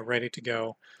water, ready to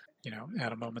go,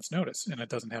 at a moment's notice, and it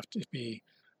doesn't have to be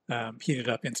heated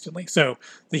up instantly. So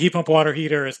the heat pump water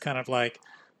heater is kind of like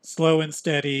slow and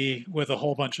steady with a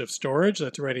whole bunch of storage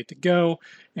that's ready to go.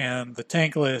 And the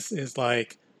tankless is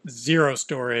like zero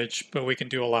storage, but we can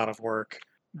do a lot of work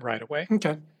right away.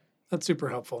 Okay. That's super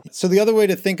helpful. So the other way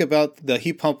to think about the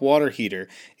heat pump water heater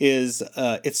is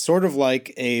it's sort of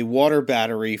like a water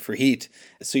battery for heat.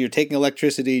 So you're taking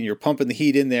electricity and you're pumping the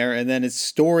heat in there, and then it's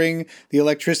storing the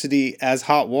electricity as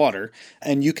hot water.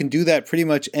 And you can do that pretty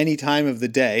much any time of the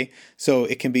day. So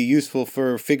it can be useful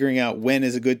for figuring out when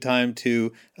is a good time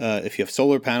to, if you have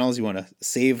solar panels, you want to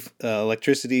save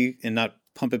electricity and not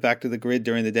pump it back to the grid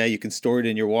during the day. You can store it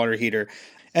in your water heater.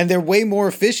 And they're way more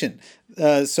efficient.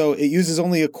 So it uses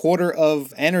only a quarter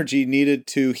of energy needed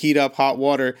to heat up hot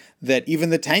water that even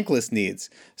the tankless needs.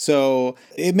 So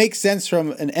it makes sense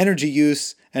from an energy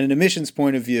use and an emissions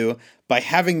point of view. By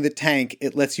having the tank,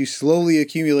 it lets you slowly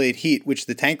accumulate heat, which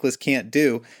the tankless can't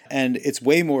do. And it's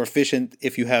way more efficient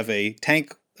if you have a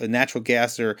tank, a natural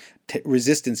gas or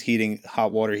resistance heating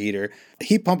hot water heater.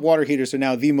 Heat pump water heaters are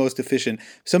now the most efficient.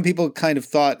 Some people kind of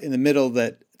thought in the middle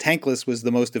that tankless was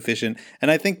the most efficient, and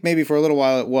I think maybe for a little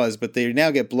while it was, but they now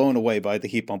get blown away by the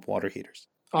heat pump water heaters.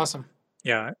 Awesome.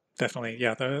 Yeah, definitely.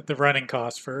 Yeah, the running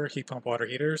costs for heat pump water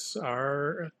heaters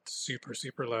are super,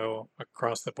 super low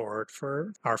across the board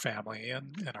for our family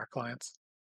and our clients.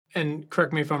 And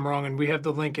correct me if I'm wrong, and we have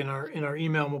the link in our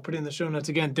email, and we'll put it in the show notes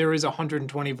again. There is a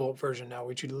 120 volt version now,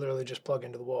 which you literally just plug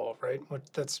into the wall, right?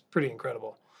 That's pretty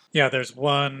incredible. Yeah, there's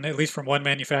one, at least from one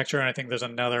manufacturer, and I think there's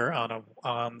another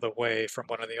on the way from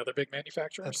one of the other big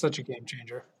manufacturers. That's such a game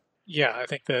changer. Yeah, I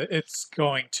think that it's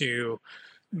going to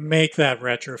make that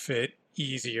retrofit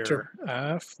easier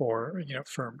for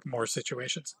more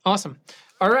situations. Awesome.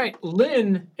 All right,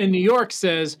 Lynn in New York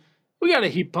says, we got a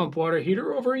heat pump water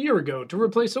heater over a year ago to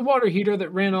replace a water heater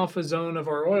that ran off a zone of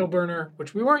our oil burner,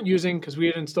 which we weren't using because we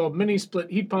had installed mini split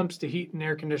heat pumps to heat and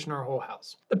air condition our whole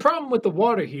house. The problem with the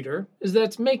water heater is that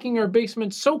it's making our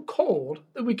basement so cold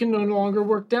that we can no longer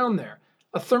work down there.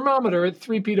 A thermometer at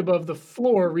 3 feet above the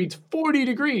floor reads 40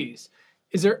 degrees.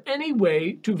 Is there any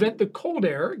way to vent the cold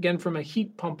air, again from a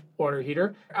heat pump water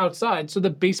heater, outside so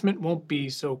the basement won't be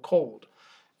so cold?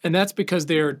 And that's because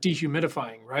they're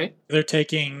dehumidifying, right? They're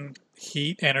taking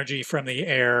heat energy from the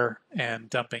air and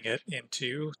dumping it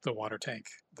into the water tank,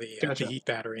 the heat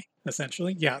battery,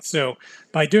 essentially. Yeah. So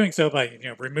by doing so, by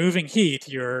removing heat,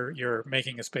 you're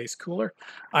making a space cooler.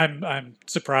 I'm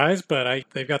surprised, but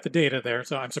they've got the data there,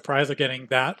 so I'm surprised they're getting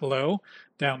that low,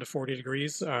 down to 40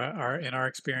 degrees. In our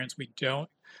experience, we don't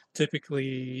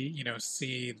typically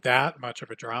see that much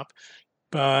of a drop.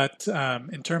 But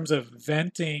in terms of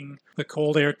venting the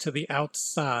cold air to the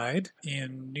outside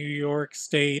in New York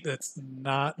State, that's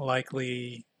not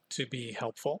likely to be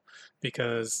helpful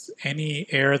because any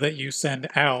air that you send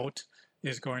out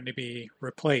is going to be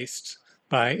replaced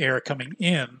by air coming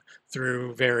in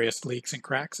through various leaks and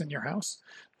cracks in your house.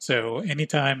 So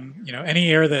anytime, any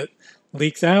air that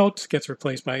leaks out gets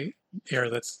replaced by air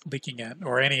that's leaking in,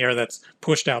 or any air that's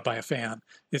pushed out by a fan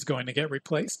is going to get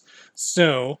replaced.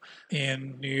 So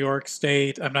in New York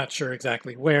State, I'm not sure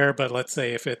exactly where, but let's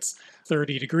say if it's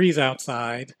 30 degrees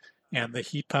outside and the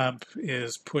heat pump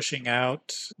is pushing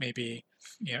out maybe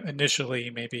initially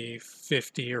maybe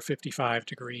 50 or 55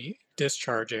 degree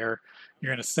discharge air,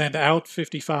 you're going to send out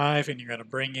 55 and you're going to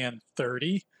bring in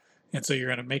 30, and so you're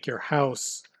going to make your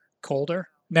house colder.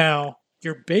 Now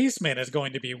your basement is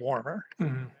going to be warmer.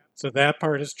 Mm-hmm. So that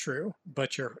part is true,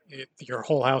 but your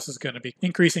whole house is going to be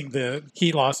increasing the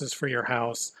heat losses for your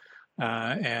house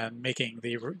and making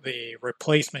the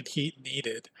replacement heat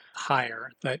needed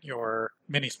higher that your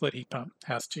mini split heat pump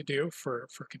has to do for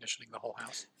conditioning the whole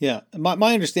house. Yeah,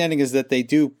 my understanding is that they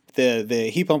do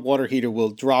the heat pump water heater will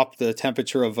drop the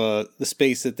temperature of the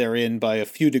space that they're in by a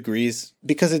few degrees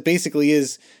because it basically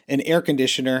is an air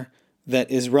conditioner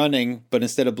that is running, but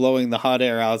instead of blowing the hot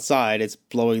air outside, it's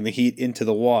blowing the heat into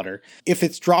the water. If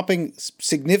it's dropping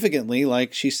significantly,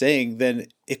 like she's saying, then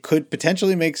it could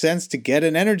potentially make sense to get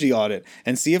an energy audit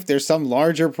and see if there's some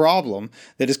larger problem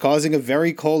that is causing a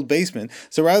very cold basement.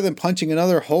 So rather than punching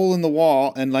another hole in the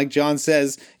wall and, like John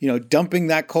says, dumping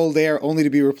that cold air only to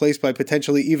be replaced by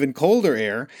potentially even colder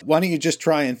air, why don't you just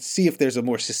try and see if there's a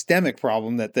more systemic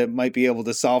problem that might be able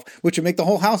to solve, which would make the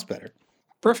whole house better.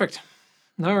 Perfect.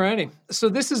 Alrighty. So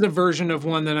this is a version of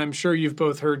one that I'm sure you've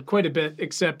both heard quite a bit,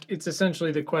 except it's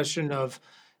essentially the question of,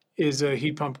 is a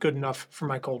heat pump good enough for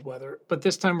my cold weather? But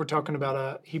this time we're talking about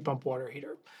a heat pump water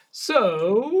heater.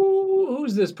 So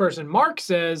who's this person? Mark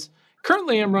says,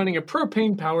 currently I'm running a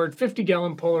propane-powered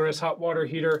 50-gallon Polaris hot water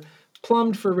heater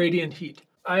plumbed for radiant heat.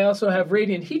 I also have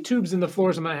radiant heat tubes in the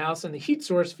floors of my house, and the heat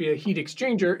source via heat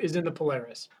exchanger is in the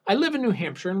Polaris. I live in New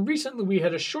Hampshire, and recently we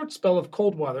had a short spell of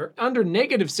cold weather under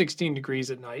negative 16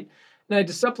 degrees at night, and I had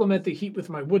to supplement the heat with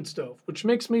my wood stove, which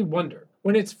makes me wonder.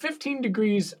 When it's 15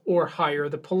 degrees or higher,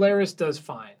 the Polaris does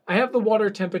fine. I have the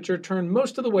water temperature turned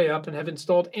most of the way up and have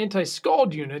installed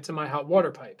anti-scald units in my hot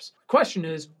water pipes. The question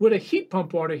is, would a heat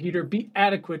pump water heater be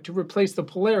adequate to replace the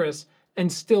Polaris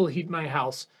and still heat my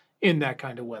house in that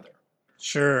kind of weather?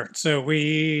 Sure. So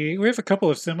we have a couple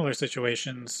of similar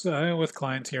situations with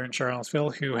clients here in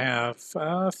Charlottesville who have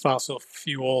fossil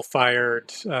fuel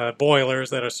fired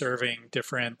boilers that are serving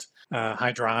different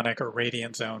hydronic or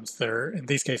radiant zones. They're in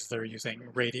these cases they're using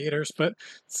radiators, but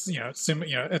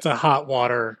it's a hot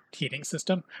water heating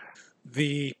system.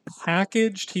 The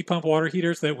packaged heat pump water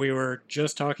heaters that we were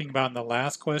just talking about in the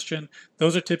last question,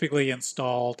 those are typically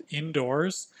installed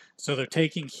indoors. So they're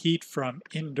taking heat from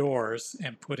indoors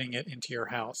and putting it into your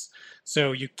house.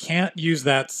 So you can't use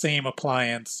that same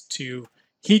appliance to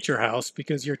heat your house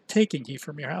because you're taking heat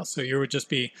from your house. So you would just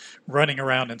be running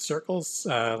around in circles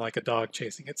like a dog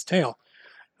chasing its tail.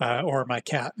 Or my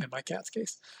cat, in my cat's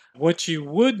case. What you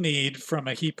would need from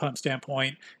a heat pump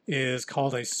standpoint is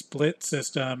called a split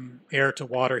system air to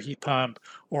water heat pump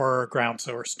or ground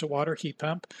source to water heat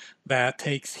pump that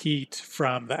takes heat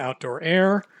from the outdoor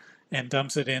air and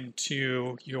dumps it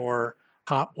into your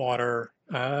hot water,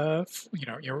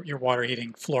 your water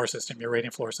heating floor system, your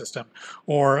radiant floor system,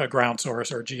 or a ground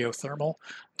source or geothermal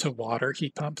to water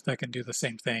heat pump that can do the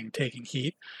same thing, taking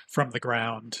heat from the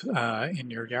ground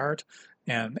in your yard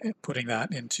and putting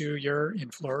that into your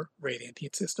in-floor radiant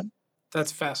heat system.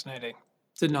 That's fascinating.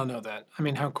 Did not know that. I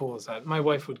mean, how cool is that? My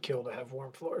wife would kill to have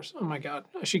warm floors. Oh my God.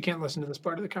 She can't listen to this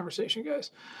part of the conversation,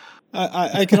 guys.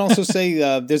 I can also say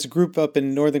there's a group up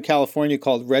in Northern California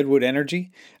called Redwood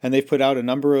Energy, and they've put out a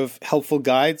number of helpful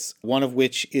guides, one of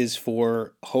which is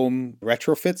for home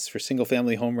retrofits, for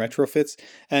single-family home retrofits.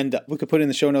 And we could put in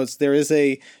the show notes, there is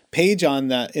a page on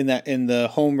that in the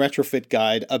home retrofit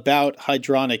guide about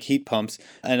hydronic heat pumps,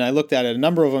 and I looked at it. A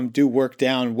number of them do work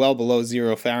down well below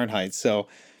 0 Fahrenheit, so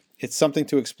it's something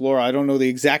to explore. I don't know the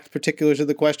exact particulars of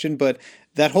the question, but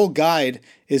that whole guide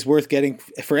is worth getting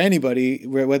for anybody,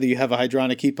 whether you have a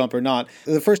hydronic heat pump or not.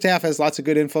 The first half has lots of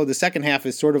good info. The second half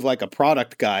is sort of like a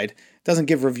product guide. It doesn't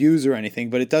give reviews or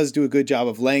anything, but it does do a good job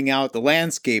of laying out the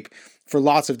landscape for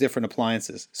lots of different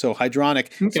appliances. So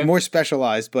hydronic, It's more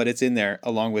specialized, but it's in there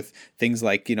along with things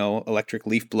like, electric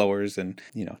leaf blowers and,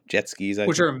 jet skis.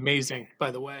 Which are amazing,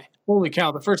 by the way. Holy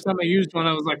cow. The first time I used one,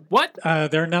 I was like, what?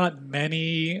 There are not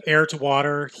many air to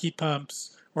water heat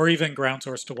pumps or even ground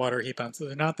source to water heat pumps.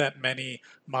 There are not that many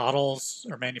models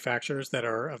or manufacturers that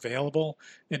are available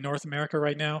in North America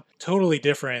right now. Totally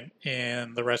different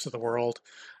in the rest of the world.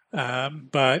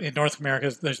 But in North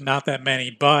America, there's not that many.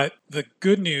 But the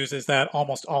good news is that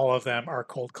almost all of them are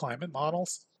cold climate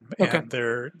models. Okay. And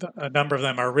a number of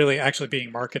them are really actually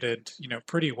being marketed,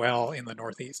 pretty well in the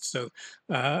Northeast. So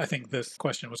I think this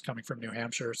question was coming from New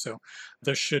Hampshire. So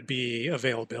there should be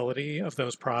availability of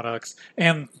those products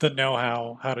and the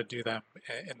know-how how to do them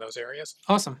in those areas.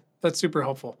 Awesome. That's super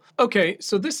helpful. Okay,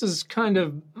 so this is kind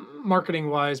of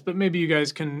marketing wise, but maybe you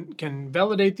guys can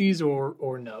validate these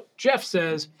or no. Jeff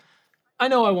says, I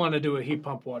know I want to do a heat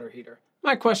pump water heater.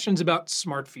 My question's about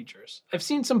smart features. I've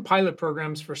seen some pilot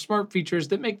programs for smart features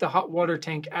that make the hot water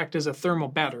tank act as a thermal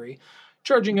battery,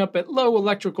 charging up at low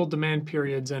electrical demand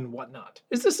periods and whatnot.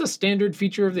 Is this a standard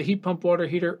feature of the heat pump water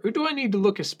heater, or do I need to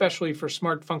look especially for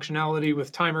smart functionality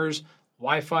with timers,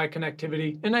 Wi-Fi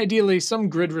connectivity, and ideally some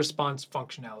grid response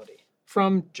functionality?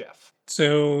 From Jeff.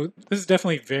 So this is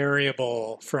definitely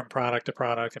variable from product to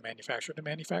product and manufacturer to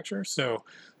manufacturer. So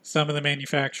some of the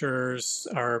manufacturers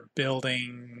are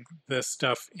building this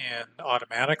stuff in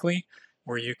automatically,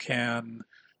 where you can,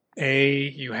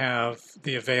 you have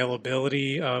the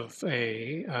availability of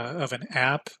an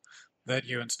app that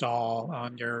you install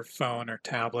on your phone or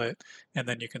tablet, and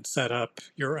then you can set up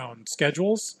your own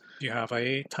schedules. You have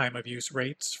a time of use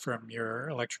rates from your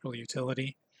electrical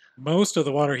utility. Most of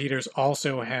the water heaters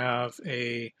also have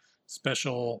a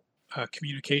special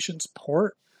communications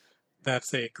port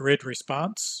that's a grid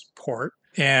response port,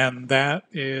 and that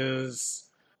is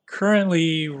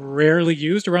currently rarely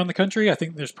used around the country. I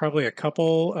think there's probably a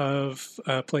couple of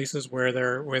places where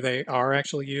they are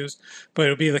actually used, but it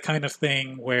would be the kind of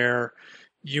thing where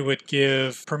you would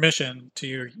give permission to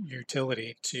your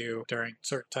utility to, during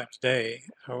certain times of day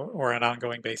or an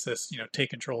ongoing basis, take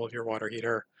control of your water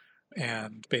heater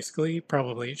and basically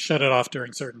probably shut it off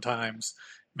during certain times,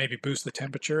 maybe boost the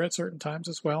temperature at certain times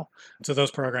as well. So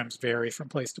those programs vary from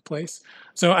place to place.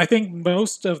 So I think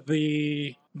most of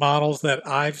the models that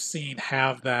I've seen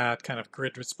have that kind of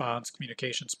grid response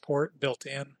communication support built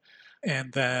in.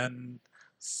 And then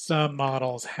some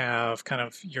models have kind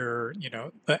of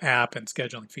the app and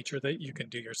scheduling feature that you can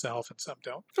do yourself, and some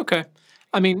don't. Okay.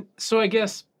 I mean, so I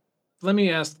guess let me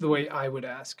ask the way I would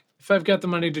ask. If I've got the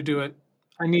money to do it,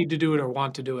 I need to do it or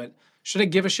want to do it. Should I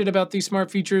give a shit about these smart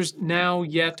features now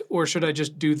yet, or should I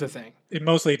just do the thing? It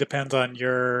mostly depends on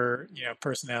your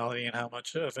personality and how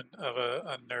much of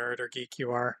a nerd or geek you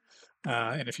are.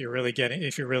 And if you're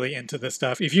really into this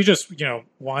stuff, if you just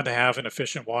want to have an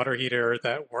efficient water heater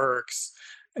that works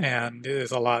and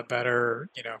is a lot better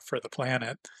for the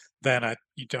planet, then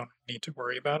you don't need to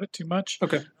worry about it too much.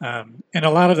 Okay. And a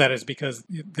lot of that is because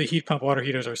the heat pump water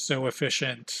heaters are so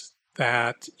efficient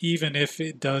that even if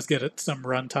it does get some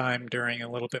runtime during a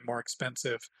little bit more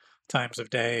expensive times of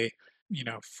day,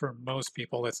 for most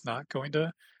people, it's not going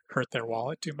to hurt their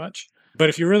wallet too much. But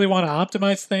if you really want to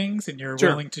optimize things and you're Sure.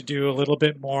 willing to do a little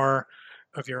bit more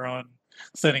of your own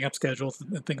setting up schedules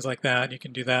and things like that, you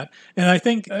can do that. And I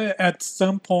think at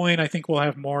some point, I think we'll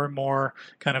have more and more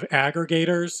kind of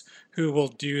aggregators who will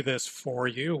do this for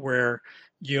you, where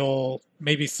you'll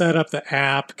maybe set up the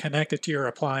app, connect it to your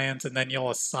appliance, and then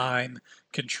you'll assign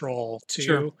control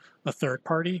Sure. to a third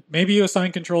party. Maybe you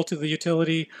assign control to the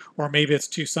utility, or maybe it's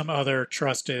to some other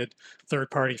trusted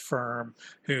third party firm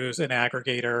who's an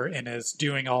aggregator and is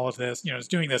doing all of this, is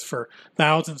doing this for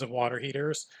thousands of water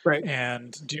heaters Right.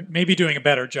 and maybe doing a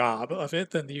better job of it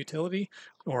than the utility,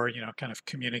 or, kind of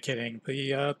communicating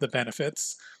the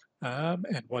benefits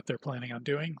and what they're planning on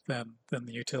doing than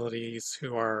the utilities,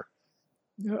 who are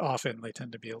often, they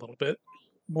tend to be a little bit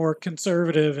more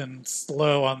conservative and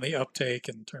slow on the uptake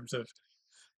in terms of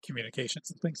communications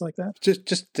and things like that.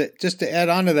 Just to add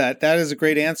on to that, that is a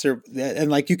great answer. And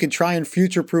like you can try and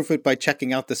future proof it by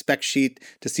checking out the spec sheet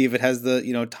to see if it has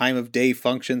the time of day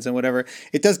functions and whatever.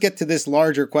 It does get to this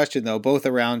larger question though, both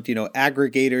around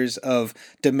aggregators of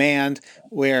demand,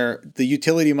 where the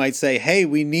utility might say, hey,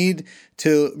 we need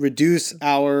to reduce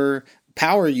our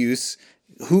power use.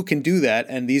 Who can do that?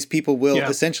 And these people will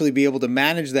essentially be able to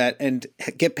manage that and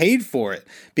get paid for it,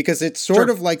 because it's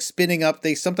sort of like spinning up.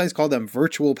 They sometimes call them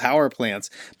virtual power plants,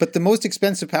 but the most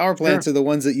expensive power plants are the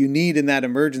ones that you need in that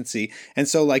emergency. And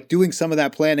so like doing some of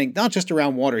that planning, not just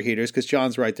around water heaters, because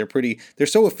John's right, they're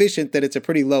so efficient that it's a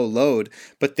pretty low load,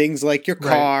 but things like your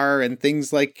car and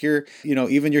things like your,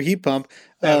 even your heat pump,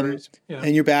 and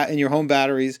your home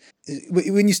batteries.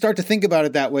 When you start to think about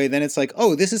it that way, then it's like,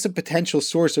 oh, this is a potential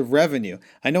source of revenue.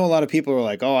 I know a lot of people are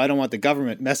like, oh, I don't want the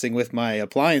government messing with my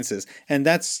appliances. And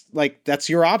that's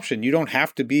your option. You don't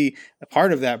have to be a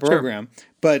part of that program. Sure.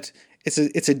 But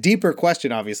it's a deeper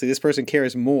question, obviously. This person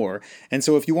cares more. And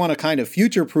so if you want to kind of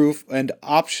future-proof and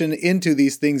option into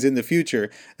these things in the future,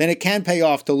 then it can pay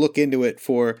off to look into it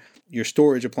for your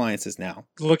storage appliances now.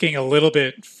 Looking a little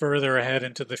bit further ahead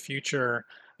into the future,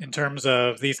 in terms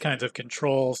of these kinds of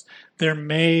controls, there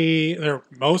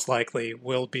most likely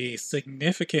will be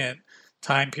significant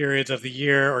time periods of the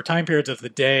year or time periods of the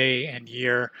day and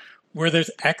year where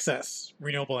there's excess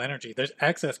renewable energy, there's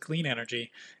excess clean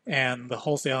energy, and the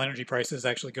wholesale energy prices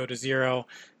actually go to zero.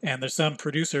 And there's some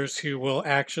producers who will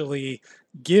actually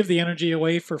give the energy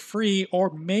away for free, or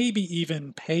maybe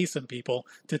even pay some people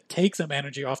to take some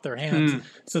energy off their hands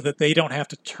so that they don't have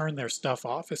to turn their stuff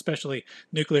off. Especially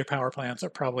nuclear power plants are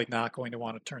probably not going to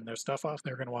want to turn their stuff off.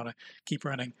 They're going to want to keep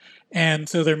running. And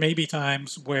so there may be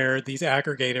times where these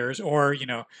aggregators, or,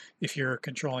 if you're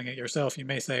controlling it yourself, you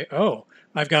may say, oh,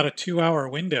 I've got a 2-hour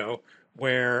window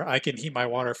where I can heat my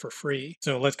water for free.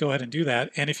 So let's go ahead and do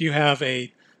that. And if you have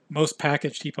most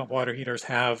packaged heat pump water heaters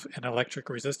have an electric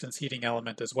resistance heating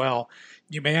element as well,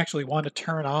 you may actually want to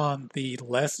turn on the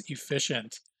less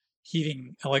efficient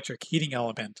electric heating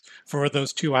element for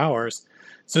those 2 hours,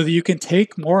 so that you can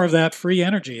take more of that free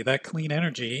energy, that clean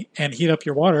energy, and heat up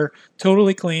your water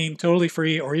totally clean, totally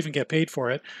free, or even get paid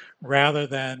for it, rather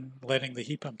than letting the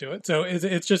heat pump do it. So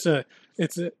it's just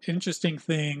it's an interesting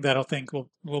thing that I think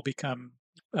will become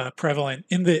prevalent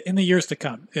in the years to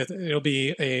come. It'll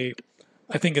be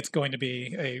I think it's going to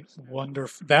be a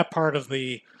wonderful, that part of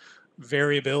the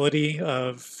variability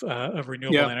of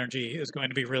renewable Yeah. energy is going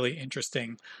to be really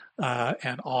interesting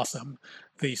and awesome.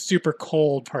 The super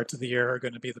cold parts of the year are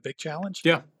going to be the big challenge.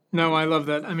 Yeah. No, I love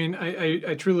that. I mean,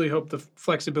 I truly hope the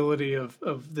flexibility of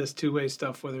this two-way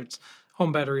stuff, whether it's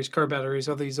home batteries, car batteries,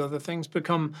 all these other things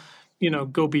become,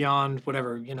 go beyond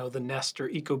whatever, the Nest or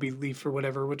Ecobee Leaf or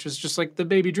whatever, which is just like the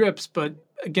baby drips. But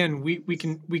again, we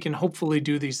can hopefully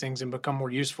do these things and become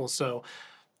more useful. So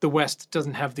the West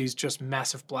doesn't have these just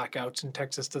massive blackouts and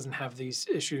Texas doesn't have these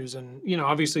issues. And,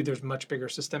 obviously there's much bigger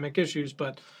systemic issues,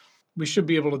 but we should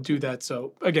be able to do that.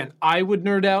 So again, I would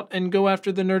nerd out and go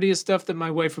after the nerdiest stuff that my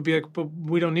wife would be like, but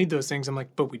we don't need those things. I'm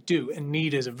like, but we do. And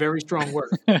need is a very strong word.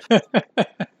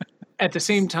 At the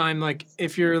same time, like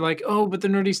if you're like, oh, but the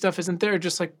nerdy stuff isn't there,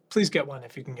 just like, please get one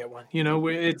if you can get one.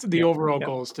 It's the Yeah, overall yeah.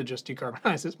 goal is to just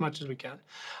decarbonize as much as we can.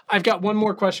 I've got one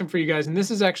more question for you guys, and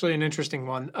this is actually an interesting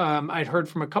one. I'd heard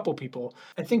from a couple people.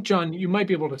 I think, John, you might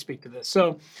be able to speak to this.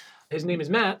 So his name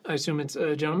is Matt. I assume it's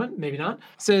a gentleman, maybe not.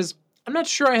 Says, I'm not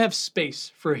sure I have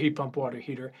space for a heat pump water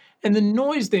heater, and the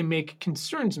noise they make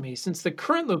concerns me since the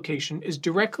current location is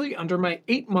directly under my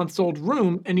 8 months old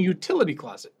room and a utility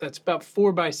closet that's about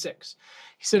 4 by 6.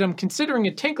 He said, I'm considering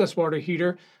a tankless water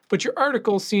heater, but your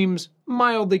article seems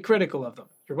mildly critical of them.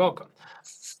 You're welcome.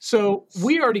 So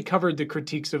we already covered the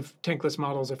critiques of tankless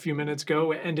models a few minutes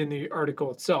ago and in the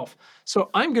article itself. So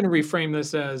I'm going to reframe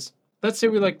this as, let's say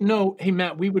we're like, no, hey,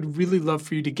 Matt, we would really love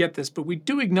for you to get this, but we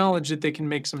do acknowledge that they can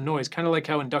make some noise, kind of like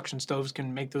how induction stoves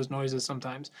can make those noises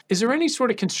sometimes. Is there any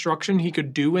sort of construction he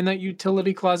could do in that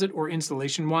utility closet or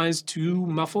installation-wise to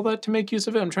muffle that, to make use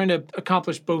of it? I'm trying to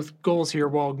accomplish both goals here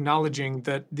while acknowledging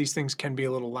that these things can be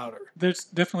a little louder. There's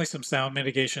definitely some sound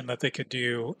mitigation that they could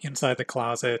do inside the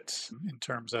closet in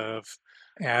terms of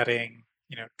adding,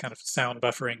 kind of sound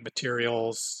buffering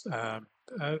materials.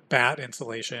 Bat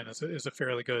insulation is a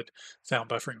fairly good sound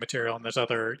buffering material, and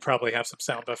there's probably have some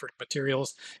sound buffering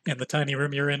materials in the tiny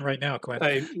room you're in right now, Quinn.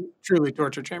 A truly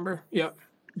torture chamber. Yep.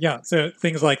 Yeah, so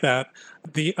things like that.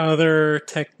 The other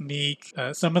technique,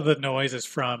 some of the noise is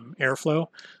from airflow.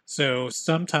 So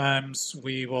sometimes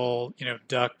we will,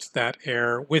 duct that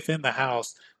air within the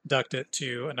house, duct it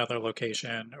to another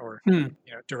location or,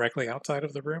 directly outside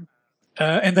of the room.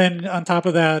 And then on top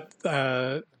of that,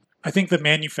 I think the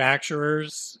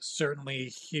manufacturers certainly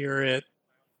hear it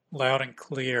loud and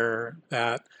clear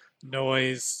that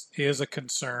noise is a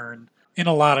concern in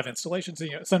a lot of installations.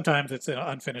 Sometimes it's an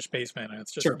unfinished basement and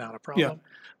it's just Sure. not a Yeah. problem.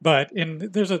 But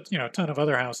there's a ton of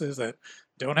other houses that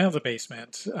don't have the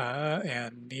basement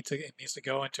and it needs to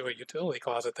go into a utility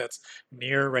closet that's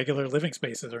near regular living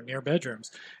spaces or near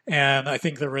bedrooms. And I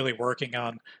think they're really working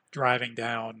on driving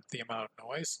down the amount of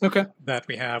noise Okay. that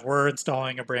we have. We're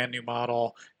installing a brand new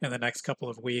model in the next couple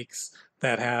of weeks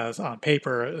that has on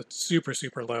paper a super,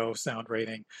 super low sound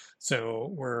rating.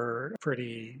 So we're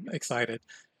pretty excited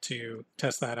to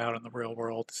test that out in the real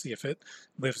world to see if it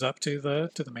lives up to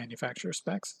the manufacturer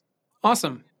specs.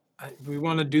 Awesome. We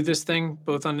want to do this thing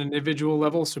both on an individual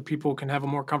level so people can have a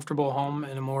more comfortable home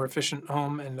and a more efficient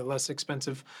home and a less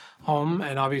expensive home.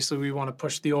 And obviously, we want to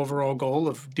push the overall goal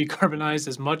of decarbonize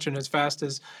as much and as fast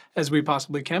as we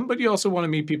possibly can. But you also want to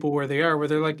meet people where they are, where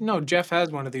they're like, no, Jeff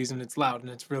has one of these and it's loud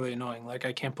and it's really annoying. Like,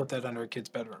 I can't put that under a kid's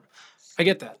bedroom. I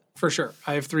get that for sure.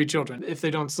 I have 3 children. If they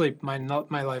don't sleep, my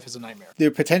life is a nightmare. There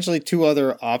are potentially 2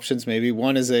 other options, maybe.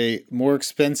 One is a more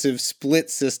expensive split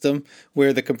system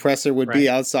where the compressor would be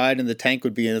outside and the tank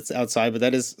would be outside, but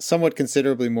that is somewhat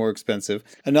considerably more expensive.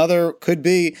 Another could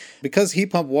be, because heat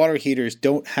pump water heaters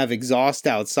don't have exhaust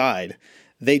outside,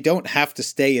 they don't have to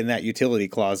stay in that utility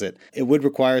closet. It would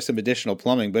require some additional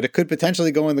plumbing, but it could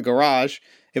potentially go in the garage.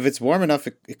 If it's warm enough,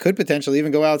 it could potentially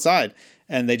even go outside.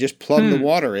 And they just plug the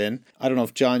water in. I don't know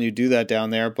if, John, you do that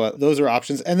down there, but those are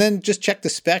options. And then just check the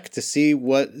spec to see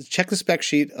check the spec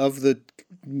sheet of the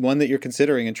one that you're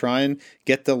considering and try and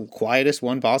get the quietest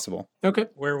one possible. Okay.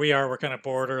 Where we are, we're kind of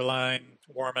borderline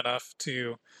warm enough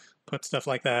to put stuff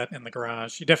like that in the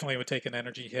garage. You definitely would take an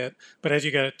energy hit, but as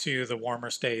you get to the warmer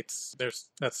states,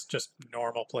 that's just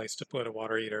normal place to put a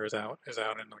water heater is out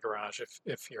in the garage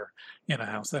if you're in a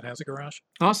house that has a garage.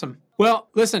 Awesome. Well,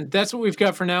 listen, that's what we've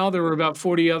got for now. There were about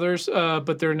 40 others,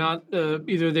 but they're not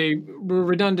either they were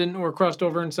redundant or crossed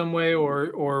over in some way,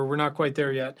 or we're not quite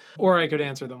there yet, or I could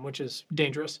answer them, which is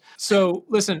dangerous. So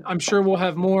listen, I'm sure we'll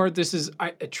have more. This is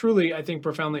truly, I think,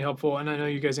 profoundly helpful, and I know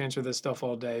you guys answer this stuff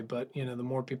all day, but the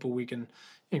more people we can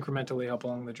incrementally help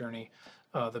along the journey,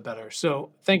 the better.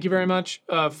 So thank you very much,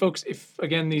 folks. If,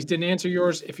 again, these didn't answer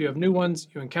yours, if you have new ones,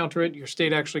 you encounter it, your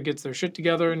state actually gets their shit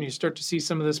together and you start to see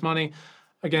some of this money,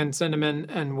 again, send them in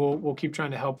and we'll keep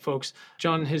trying to help folks.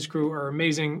 John and his crew are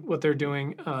amazing what they're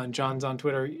doing. John's on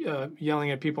Twitter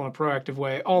yelling at people in a proactive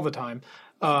way all the time.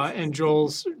 And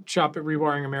Joel's shop at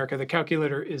Rewiring America, the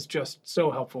calculator is just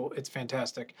so helpful. It's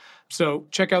fantastic. So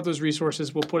check out those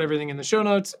resources. We'll put everything in the show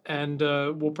notes, and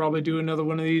we'll probably do another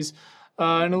one of these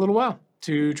in a little while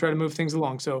to try to move things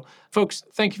along. So, folks,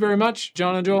 thank you very much.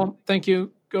 John and Joel, thank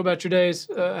you. Go about your days.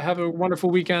 Have a wonderful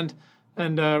weekend,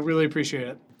 and really appreciate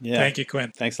it. Yeah. Thank you,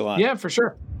 Quinn. Thanks a lot. Yeah, for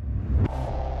sure.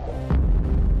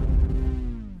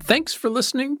 Thanks for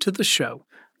listening to the show.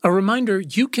 A reminder,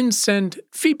 you can send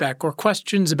feedback or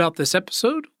questions about this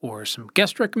episode or some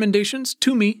guest recommendations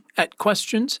to me at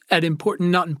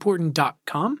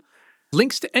questions@importantnotimportant.com.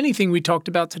 Links to anything we talked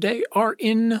about today are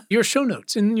in your show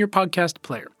notes, in your podcast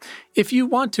player. If you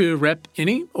want to rep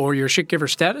any or your shit giver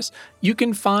status, you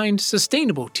can find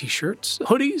sustainable t-shirts,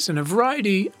 hoodies, and a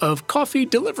variety of coffee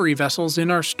delivery vessels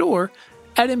in our store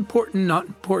at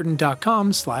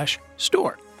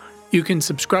importantnotimportant.com/store. You can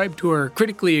subscribe to our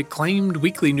critically acclaimed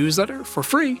weekly newsletter for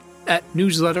free at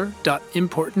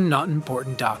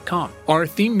newsletter.importantnotimportant.com. Our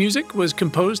theme music was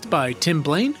composed by Tim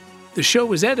Blaine. The show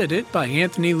was edited by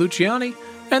Anthony Luciani,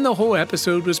 and the whole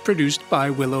episode was produced by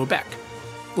Willow Beck.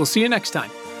 We'll see you next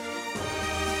time.